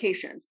on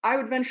medications, I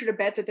would venture to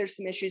bet that there's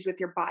some issues with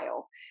your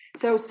bile.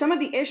 So some of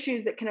the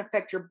issues that can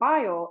affect your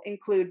bile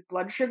include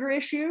blood sugar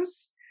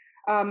issues,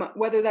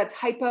 whether that's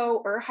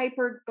hypo or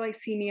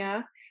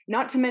hyperglycemia,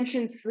 not to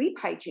mention sleep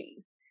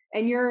hygiene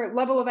and your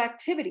level of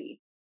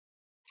activity.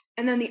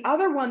 And then the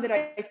other one that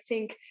I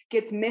think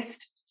gets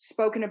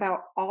spoken about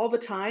all the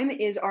time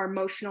is our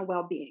emotional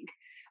well-being.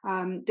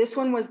 This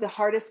one was the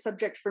hardest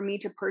subject for me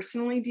to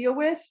personally deal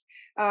with.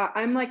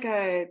 I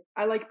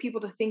like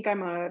people to think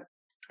I'm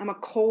a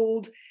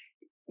cold,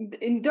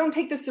 and don't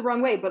take this the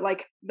wrong way, but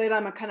like that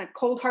I'm a kind of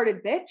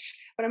cold-hearted bitch,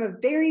 but I'm a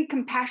very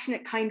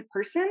compassionate, kind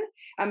person.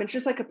 It's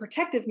just like a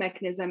protective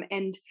mechanism,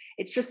 and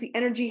it's just the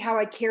energy, how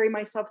I carry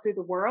myself through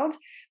the world.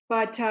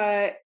 But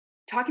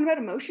talking about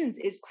emotions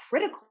is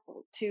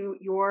critical to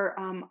your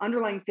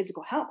underlying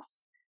physical health.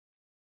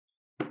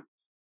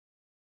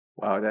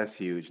 Wow, that's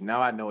huge.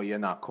 Now I know you're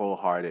not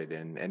cold-hearted,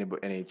 and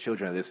any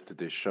children listen to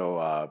this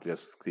show,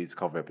 just please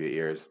cover up your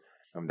ears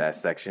from that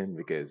section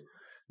because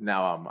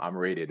now I'm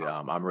rated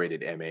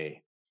MA.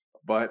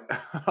 But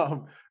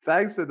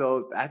thanks to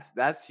those,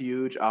 that's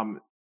huge.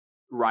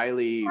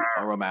 Riley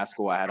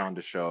Romasco I had on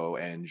the show,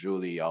 and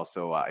Julie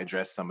also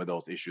addressed some of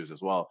those issues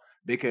as well.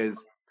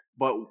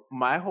 But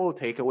my whole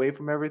takeaway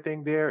from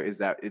everything there is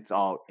that it's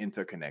all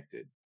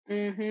interconnected. We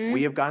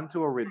Mm-hmm. have gotten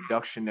to a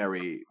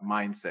reductionary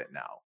mindset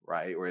now,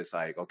 right? Where it's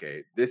like,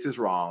 okay, this is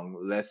wrong.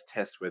 Let's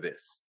test for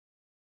this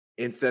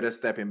instead of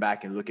stepping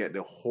back and look at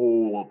the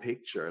whole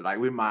picture. Like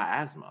with my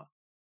asthma,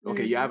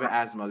 okay, you have Mm-hmm.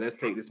 an asthma. Let's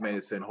take this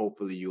medicine.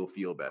 Hopefully, you'll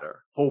feel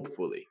better.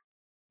 Hopefully,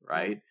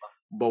 right?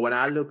 But when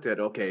I looked at,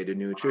 okay, the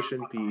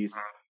nutrition piece,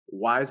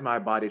 why is my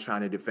body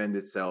trying to defend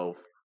itself?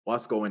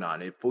 What's going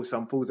on? If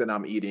some foods that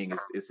I'm eating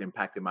is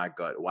impacting my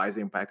gut, why is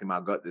it impacting my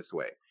gut this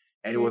way?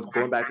 And it was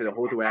going back to the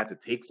whole thing where I had to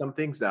take some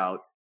things out,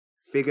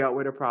 figure out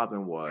where the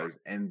problem was,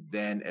 and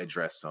then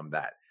address some of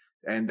that.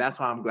 And that's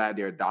why I'm glad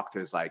there are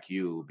doctors like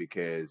you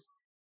because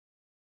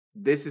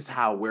this is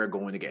how we're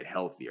going to get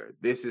healthier.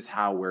 This is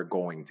how we're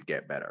going to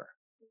get better.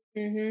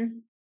 Mm-hmm.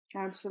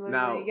 Absolutely.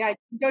 Now, Yeah,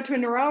 you can go to a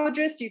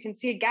neurologist, you can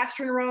see a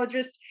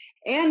gastroenterologist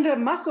and a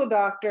muscle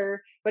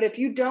doctor, but if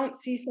you don't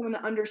see someone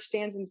that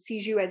understands and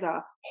sees you as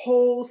a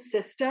whole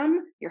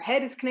system, your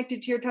head is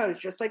connected to your toes,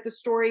 just like the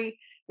story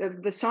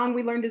of the song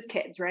we learned as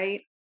kids,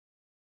 right?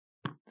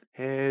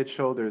 head,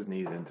 shoulders,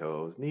 knees, and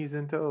toes. Knees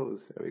and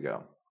toes. There we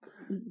go.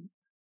 Mhm.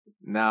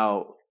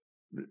 Now,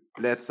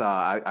 let's.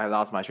 I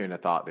lost my train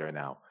of thought there.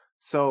 Now,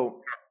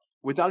 so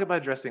we're talking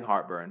about addressing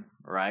heartburn,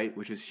 right?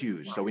 Which is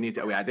huge. So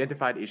we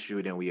identify the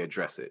issue, then we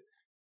address it.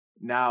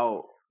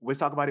 Now, let's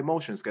talk about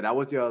emotions, because that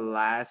was your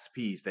last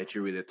piece that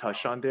you really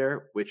touched on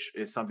there, which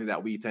is something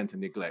that we tend to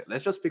neglect.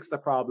 Let's just fix the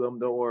problem.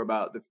 Don't worry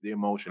about the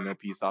emotional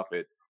piece of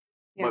it.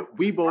 Yeah. But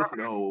we both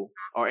know,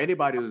 or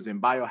anybody who's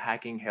in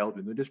biohacking health,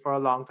 who knew this for a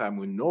long time,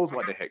 who knows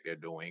what the heck they're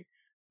doing,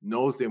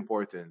 knows the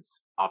importance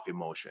of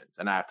emotions.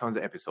 And I have tons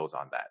of episodes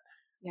on that.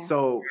 Yeah.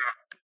 So,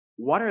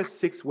 what are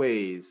 6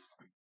 ways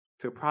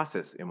to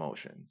process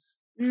emotions?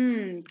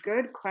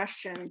 Good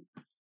question.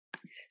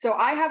 So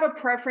I have a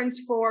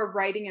preference for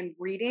writing and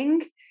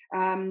reading.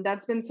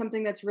 That's been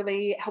something that's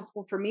really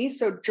helpful for me.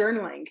 So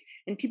journaling,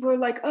 and people are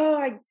like, "Oh,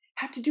 I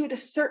have to do it a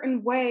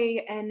certain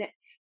way," and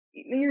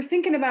you're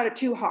thinking about it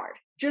too hard.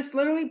 Just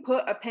literally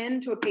put a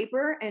pen to a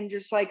paper and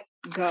just like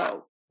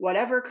go,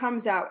 whatever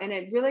comes out, and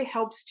it really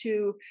helps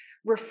to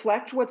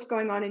reflect what's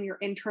going on in your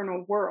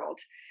internal world.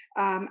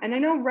 And I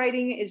know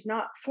writing is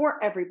not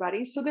for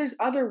everybody, so there's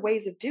other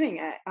ways of doing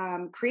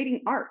it.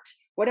 Creating art,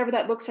 whatever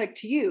that looks like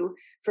to you.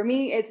 For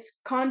me, it's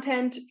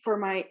content for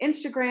my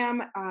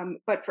Instagram,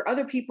 but for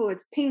other people,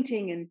 it's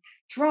painting and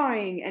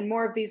drawing and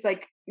more of these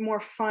like more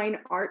fine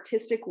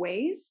artistic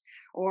ways,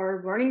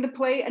 or learning to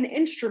play an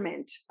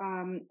instrument,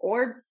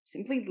 or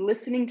simply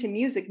listening to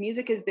music.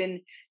 Music has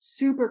been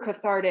super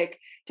cathartic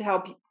to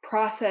help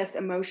process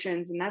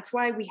emotions, and that's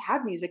why we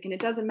have music. And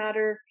it doesn't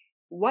matter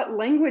what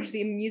language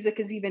the music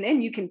is even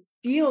in, you can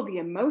feel the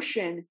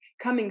emotion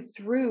coming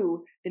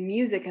through the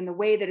music and the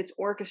way that it's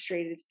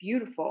orchestrated. It's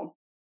beautiful.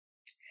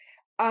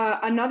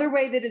 Another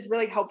way that is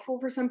really helpful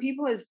for some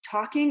people is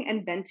talking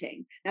and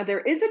venting. Now,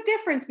 there is a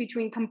difference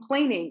between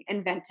complaining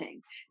and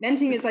venting.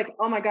 Venting is like,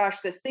 oh my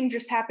gosh, this thing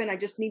just happened. I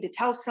just need to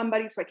tell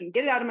somebody so I can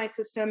get it out of my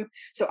system.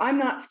 So I'm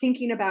not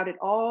thinking about it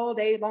all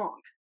day long.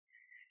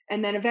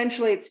 And then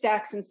eventually it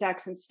stacks and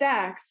stacks and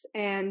stacks.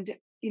 And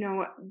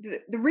the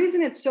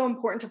reason it's so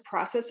important to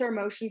process our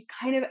emotions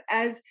kind of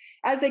as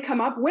they come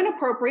up when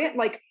appropriate,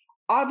 like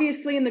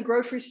obviously in the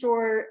grocery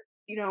store,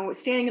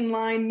 standing in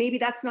line, maybe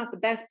that's not the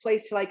best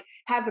place to like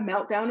have a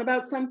meltdown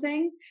about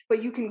something,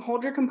 but you can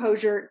hold your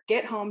composure,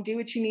 get home, do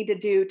what you need to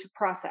do to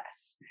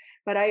process.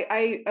 But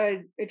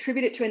I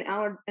attribute it to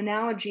an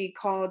analogy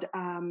called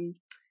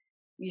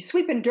you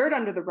sweeping dirt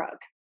under the rug.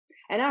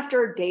 And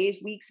after days,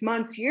 weeks,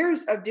 months,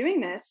 years of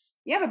doing this,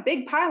 you have a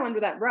big pile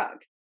under that rug.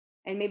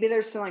 And maybe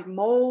there's some like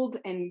mold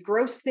and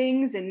gross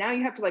things. And now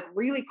you have to like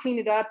really clean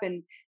it up.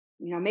 And,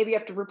 maybe you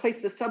have to replace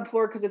the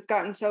subfloor because it's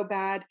gotten so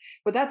bad.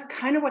 But that's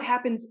kind of what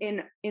happens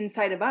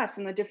inside of us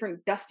in the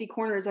different dusty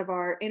corners of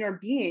our inner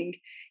being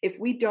if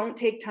we don't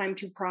take time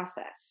to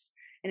process.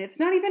 And it's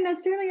not even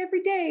necessarily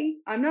every day.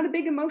 I'm not a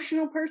big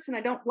emotional person.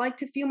 I don't like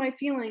to feel my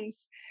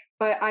feelings.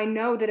 But I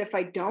know that if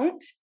I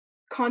don't,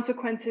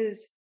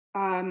 consequences,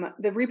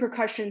 the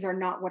repercussions are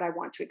not what I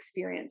want to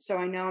experience. So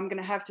I know I'm going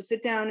to have to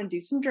sit down and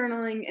do some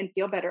journaling and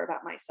feel better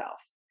about myself.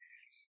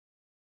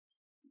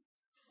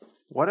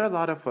 What a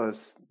lot of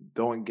us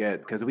don't get,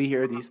 because we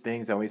hear these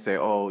things and we say,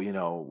 oh,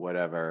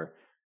 whatever.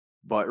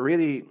 But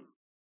really,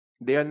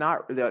 they're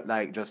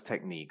like just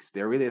techniques.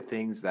 They're really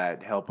things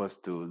that help us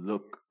to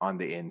look on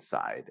the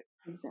inside.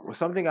 Exactly. Well,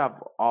 something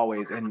I've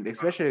always, and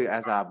especially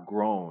as I've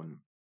grown,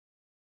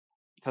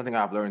 something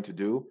I've learned to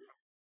do,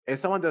 if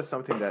someone does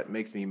something that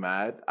makes me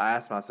mad, I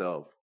ask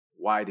myself,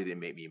 why did it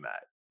make me mad?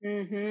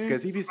 Mm-hmm.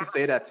 Because people used to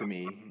say that to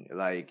me,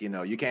 like,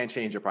 you can't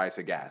change the price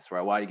of gas,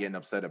 right? Why are you getting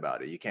upset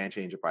about it? You can't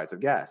change the price of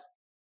gas.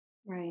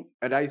 Right.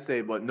 And I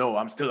say, but no,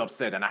 I'm still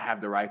upset and I have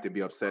the right to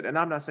be upset. And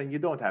I'm not saying you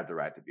don't have the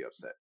right to be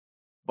upset,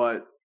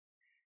 but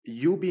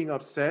you being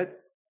upset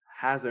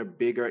has a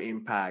bigger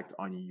impact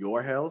on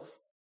your health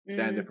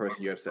than the Mm-hmm.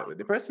 person you're upset with.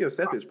 The person you're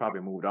upset with has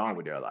probably moved on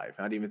with their life,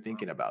 not even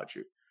thinking about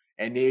you.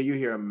 And there you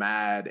hear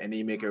mad, and then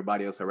you make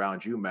everybody else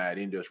around you mad,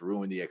 and just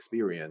ruin the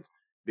experience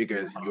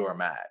because you're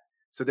mad.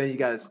 So then you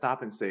got to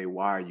stop and say,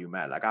 why are you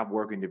mad? Like I've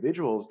worked with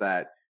individuals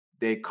that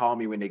they call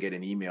me when they get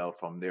an email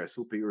from their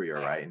superior,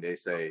 right? And they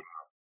say,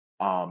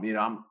 I'm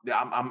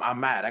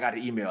mad. I got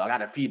an email. I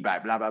got a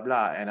feedback. Blah blah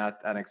blah. And I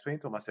explained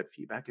to them. I said,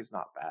 feedback is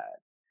not bad.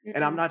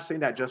 And I'm Mm-mm. not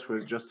saying that just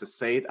to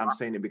say it. I'm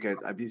saying it because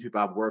these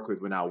people I've worked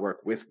with when I work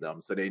with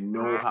them, so they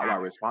know how I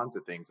respond to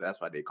things. So that's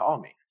why they call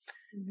me.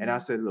 And I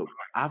Mm-hmm. said, look,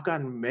 I've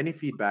gotten many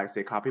feedbacks.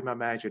 They copy my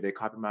manager. They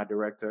copy my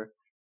director.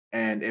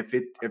 And if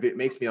it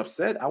makes me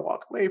upset, I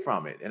walk away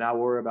from it and I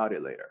worry about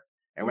it later.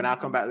 And when I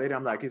come Mm-hmm. back later,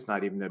 I'm like, it's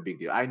not even a big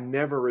deal. I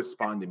never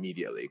respond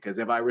immediately because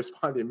if I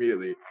respond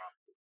immediately,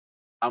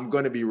 I'm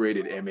gonna be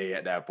rated MA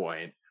at that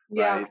point,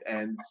 Yeah. right?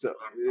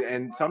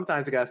 And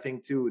sometimes I gotta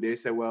think too. They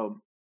say, well,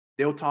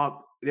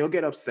 they'll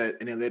get upset,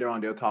 and then later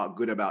on they'll talk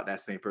good about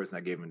that same person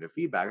that gave them the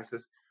feedback. I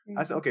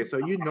said, okay, Mm-hmm.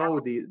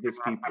 so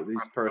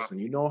this person,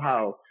 you know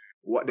how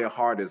what their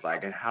heart is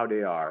like and how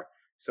they are.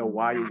 So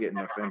why are you Mm-hmm. getting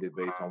offended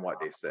based on what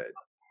they said?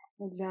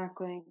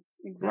 Exactly.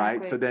 Right?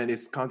 Exactly. So then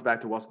it comes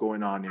back to what's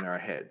going on in our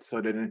head. So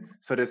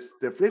this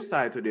the flip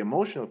side to the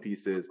emotional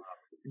piece is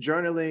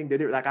journaling.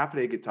 Like I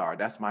play guitar,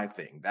 that's my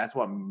thing. That's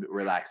what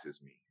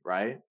relaxes me,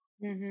 right?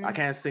 I Mm-hmm.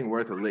 can't sing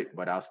worth a lick,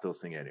 but I'll still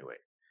sing anyway.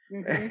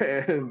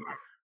 Mm-hmm.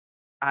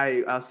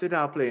 And I'll sit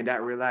down play and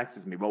that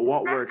relaxes me. But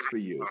what works for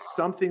you?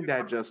 Something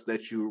that just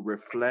lets you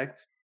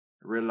reflect,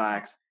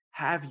 relax,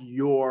 have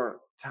your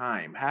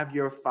time, have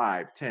your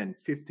 5, 10,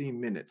 15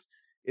 minutes.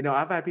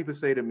 I've had people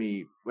say to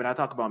me when I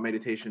talk about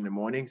meditation in the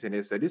mornings, and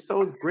they said, it's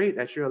so great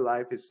that your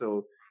life is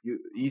so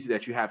easy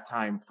that you have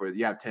 10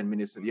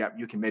 minutes and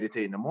you can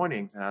meditate in the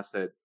mornings. And I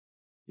said,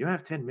 you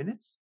have 10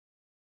 minutes?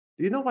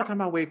 Do you know what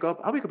time I wake up?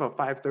 I wake up at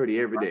 5:30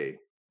 every day.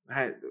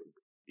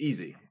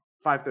 Easy,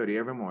 5:30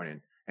 every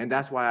morning, and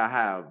that's why I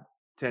have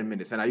 10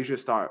 minutes. And I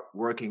usually start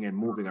working and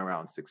moving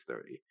around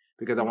 6:30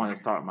 because I want to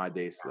start my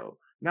day slow.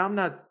 Now I'm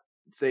not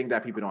saying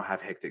that people don't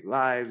have hectic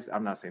lives.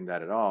 I'm not saying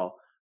that at all.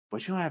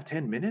 But you don't have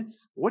 10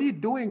 minutes? What are you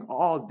doing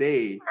all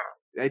day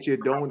that you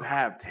don't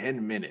have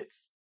 10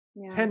 minutes?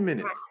 Yeah. 10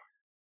 minutes.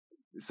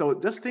 So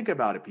just think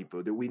about it,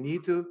 people. Do we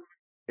need to?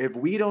 If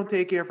we don't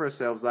take care of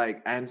ourselves,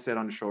 like Anne said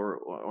on the show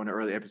or on the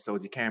early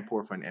episodes, you can't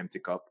pour from an empty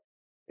cup.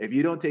 If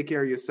you don't take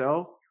care of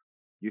yourself,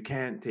 you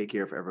can't take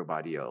care of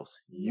everybody else.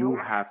 You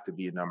Nope. have to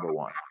be number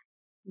one.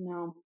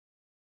 No.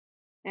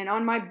 And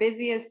on my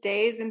busiest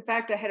days, in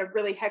fact, I had a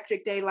really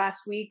hectic day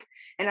last week,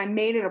 and I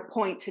made it a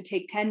point to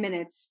take 10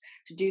 minutes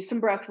to do some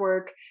breath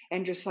work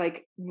and just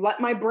like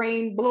let my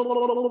brain blah, blah,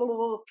 blah, blah, blah,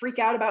 blah, freak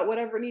out about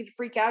whatever it needed to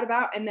freak out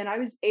about. And then I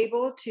was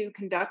able to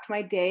conduct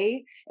my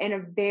day in a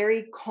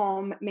very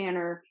calm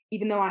manner,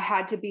 even though I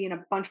had to be in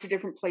a bunch of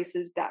different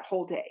places that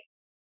whole day.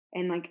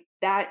 And like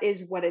that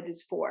is what it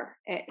is for,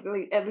 at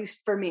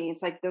least for me.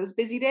 It's like those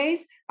busy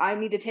days, I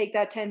need to take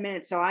that 10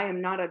 minutes so I am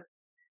not a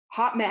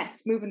hot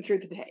mess moving through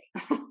the day.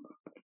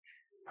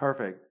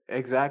 Perfect.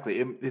 Exactly.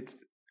 It's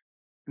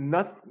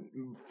not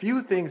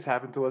few things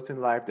happen to us in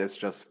life that's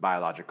just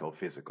biological,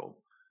 physical.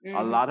 Hmm.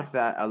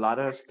 A lot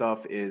of stuff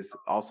is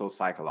also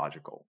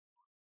psychological.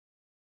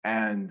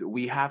 And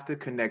we have to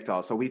connect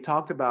all. So we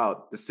talked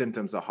about the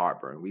symptoms of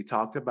heartburn. We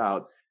talked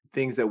about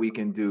things that we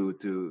can do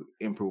to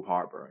improve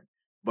heartburn.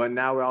 But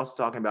now we're also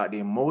talking about the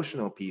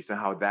emotional piece and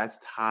how that's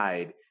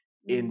tied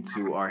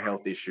into our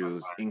health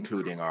issues,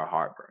 including our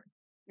heartburn.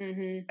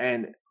 Hmm.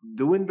 And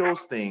doing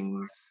those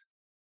things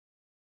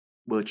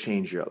will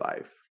change your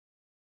life.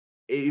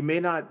 It may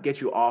not get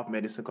you off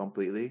medicine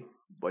completely,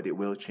 but it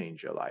will change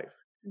your life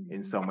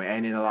in Hmm. some way.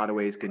 And in a lot of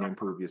ways can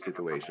improve your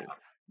situation.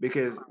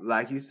 Because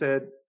like you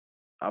said,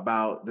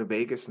 about the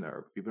vagus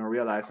nerve. People don't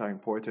realize how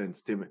important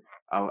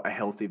a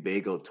healthy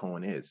vagal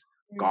tone is.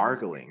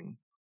 Gargling,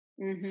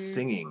 Hmm.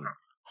 singing,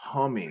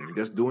 humming,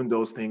 just doing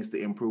those things to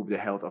improve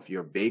the health of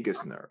your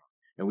vagus nerve.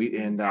 And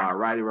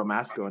Riley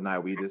Romasco and I,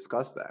 we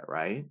discussed that,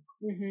 right?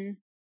 Hmm.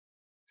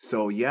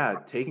 So yeah,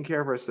 taking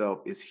care of herself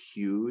is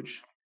huge.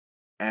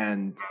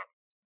 And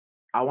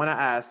I want to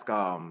ask,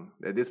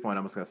 at this point,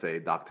 I'm just gonna say,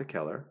 Dr.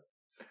 Keller,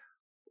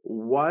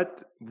 what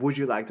would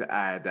you like to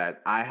add that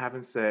I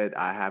haven't said,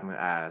 I haven't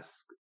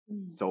asked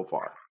so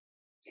far?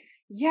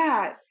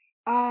 Yeah.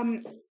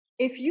 Um,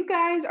 if you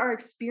guys are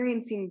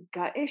experiencing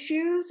gut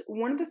issues,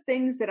 one of the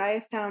things that I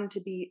have found to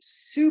be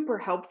super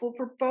helpful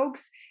for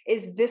folks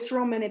is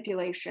visceral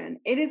manipulation.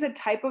 It is a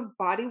type of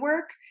body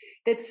work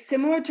that's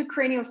similar to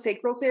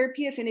craniosacral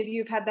therapy, if any of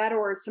you have had that,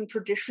 or some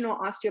traditional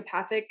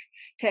osteopathic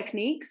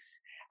techniques.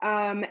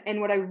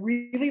 And what I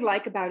really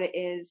like about it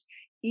is,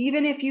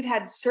 even if you've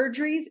had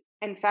surgeries,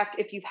 in fact,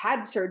 if you've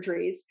had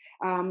surgeries,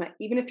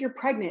 even if you're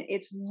pregnant,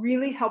 it's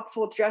really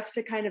helpful just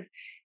to kind of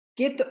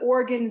get the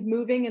organs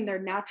moving in their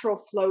natural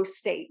flow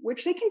state,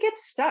 which they can get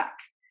stuck.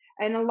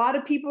 And a lot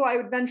of people, I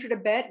would venture to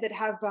bet, that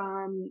have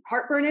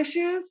heartburn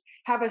issues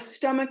have a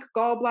stomach,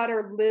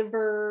 gallbladder,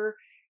 liver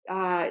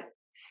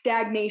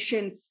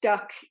stagnation,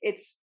 stuck.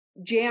 It's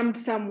jammed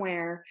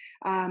somewhere.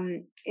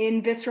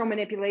 In visceral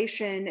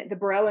manipulation, the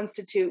Burrell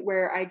Institute,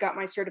 where I got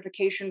my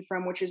certification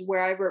from, which is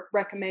where I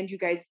recommend you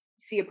guys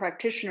see a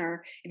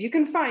practitioner. If you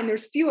can find,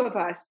 there's few of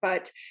us,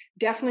 but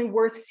definitely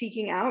worth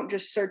seeking out.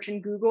 Just search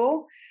in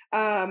Google.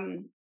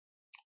 um,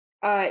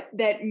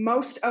 that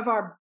most of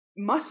our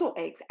muscle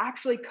aches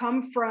actually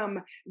come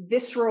from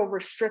visceral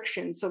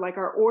restriction. So, like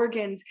our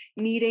organs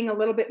needing a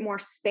little bit more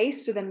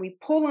space. So then we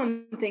pull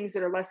on things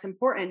that are less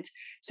important.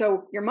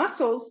 So, your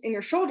muscles in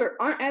your shoulder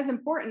aren't as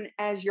important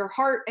as your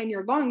heart and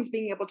your lungs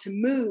being able to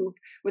move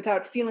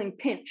without feeling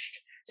pinched.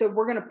 So,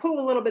 we're going to pull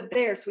a little bit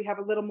there so we have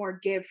a little more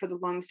give for the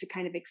lungs to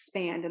kind of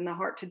expand and the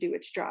heart to do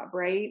its job,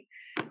 right?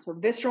 So,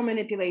 visceral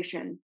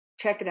manipulation,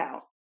 check it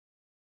out.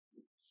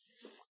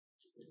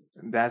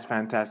 That's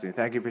fantastic.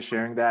 Thank you for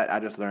sharing that. I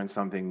just learned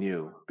something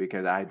new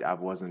because I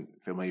wasn't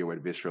familiar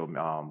with it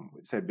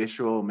said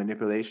visual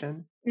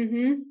manipulation.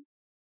 Mm-hmm.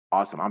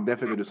 Awesome. I'm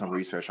definitely gonna do some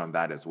research on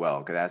that as well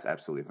because that's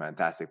absolutely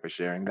fantastic for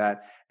sharing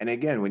that. And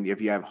again,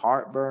 if you have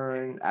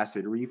heartburn,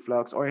 acid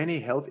reflux, or any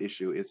health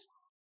issue, it's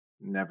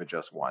never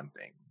just one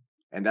thing.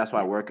 And that's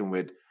why Yeah. working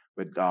with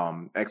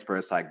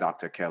experts like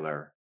Dr.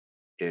 Keller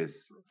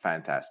is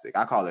fantastic.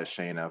 I call her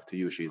Shayna. To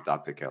you, she's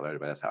Dr. Keller,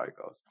 but that's how it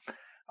goes.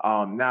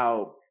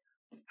 Now,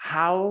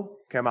 how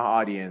can my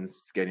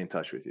audience get in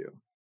touch with you?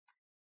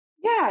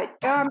 Yeah,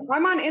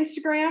 I'm on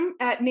Instagram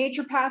at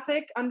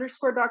naturopathic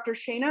underscore Dr.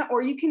 Shayna,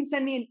 or you can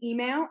send me an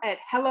email at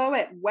hello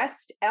at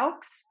West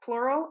Elks,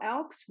 plural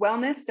Elks,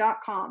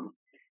 wellness.com.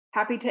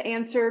 Happy to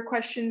answer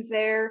questions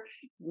there.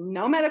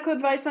 No medical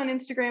advice on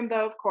Instagram,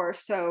 though, of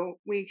course. So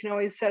we can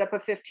always set up a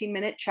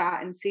 15-minute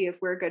chat and see if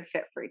we're a good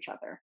fit for each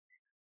other.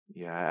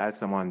 Yeah, I had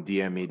someone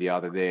DM me the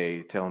other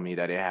day telling me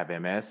that they have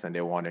MS and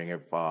they're wondering if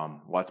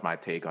what's my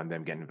take on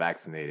them getting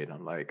vaccinated.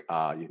 I'm like,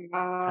 you kind of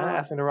Uh,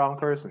 asking the wrong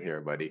person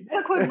here, buddy.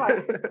 Medical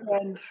advice,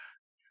 and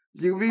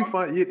You be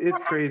fun.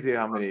 It's crazy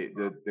how many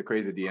the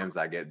crazy DMs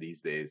I get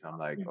these days. I'm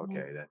like, mhm,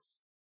 okay, that's.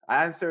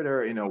 I answered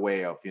her in a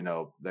way of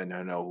letting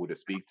her know who to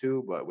speak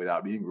to, but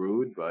without being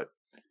rude. But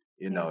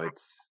yeah,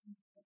 it's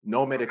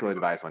no medical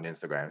advice on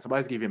Instagram. If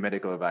somebody's giving you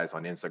medical advice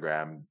on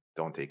Instagram,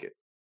 don't take it.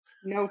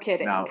 no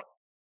kidding. Now,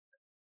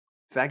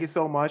 thank you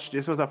so much.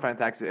 This was a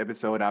fantastic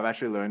episode. I've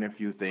actually learned a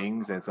few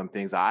things and some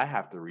things I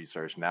have to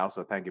research now.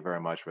 So thank you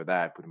very much for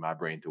that, putting my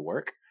brain to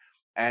work.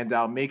 And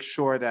I'll make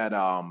sure that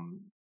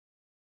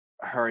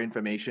her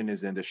information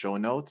is in the show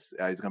notes.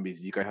 It's going to be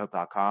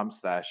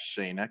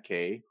zecohealth.com/Shayna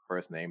K,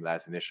 first name,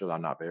 last initial.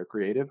 I'm not very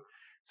creative.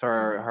 So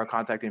her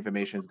contact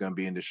information is going to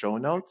be in the show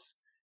notes.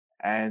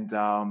 And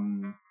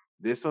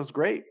this was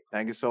great.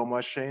 Thank you so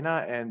much,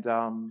 Shayna, and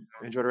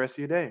enjoy the rest of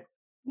your day.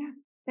 Yeah,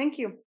 thank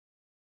you.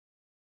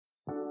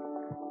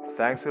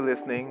 Thanks for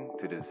listening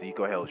to the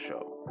Zico Health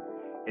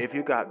Show. If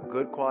you got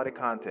good quality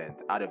content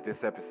out of this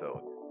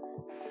episode,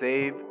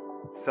 save,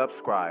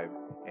 subscribe,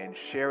 and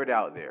share it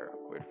out there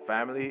with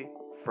family,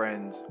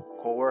 friends,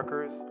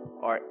 coworkers,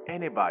 or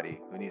anybody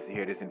who needs to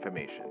hear this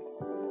information.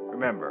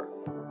 Remember,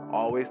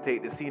 always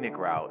take the scenic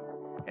route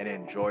and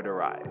enjoy the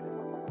ride.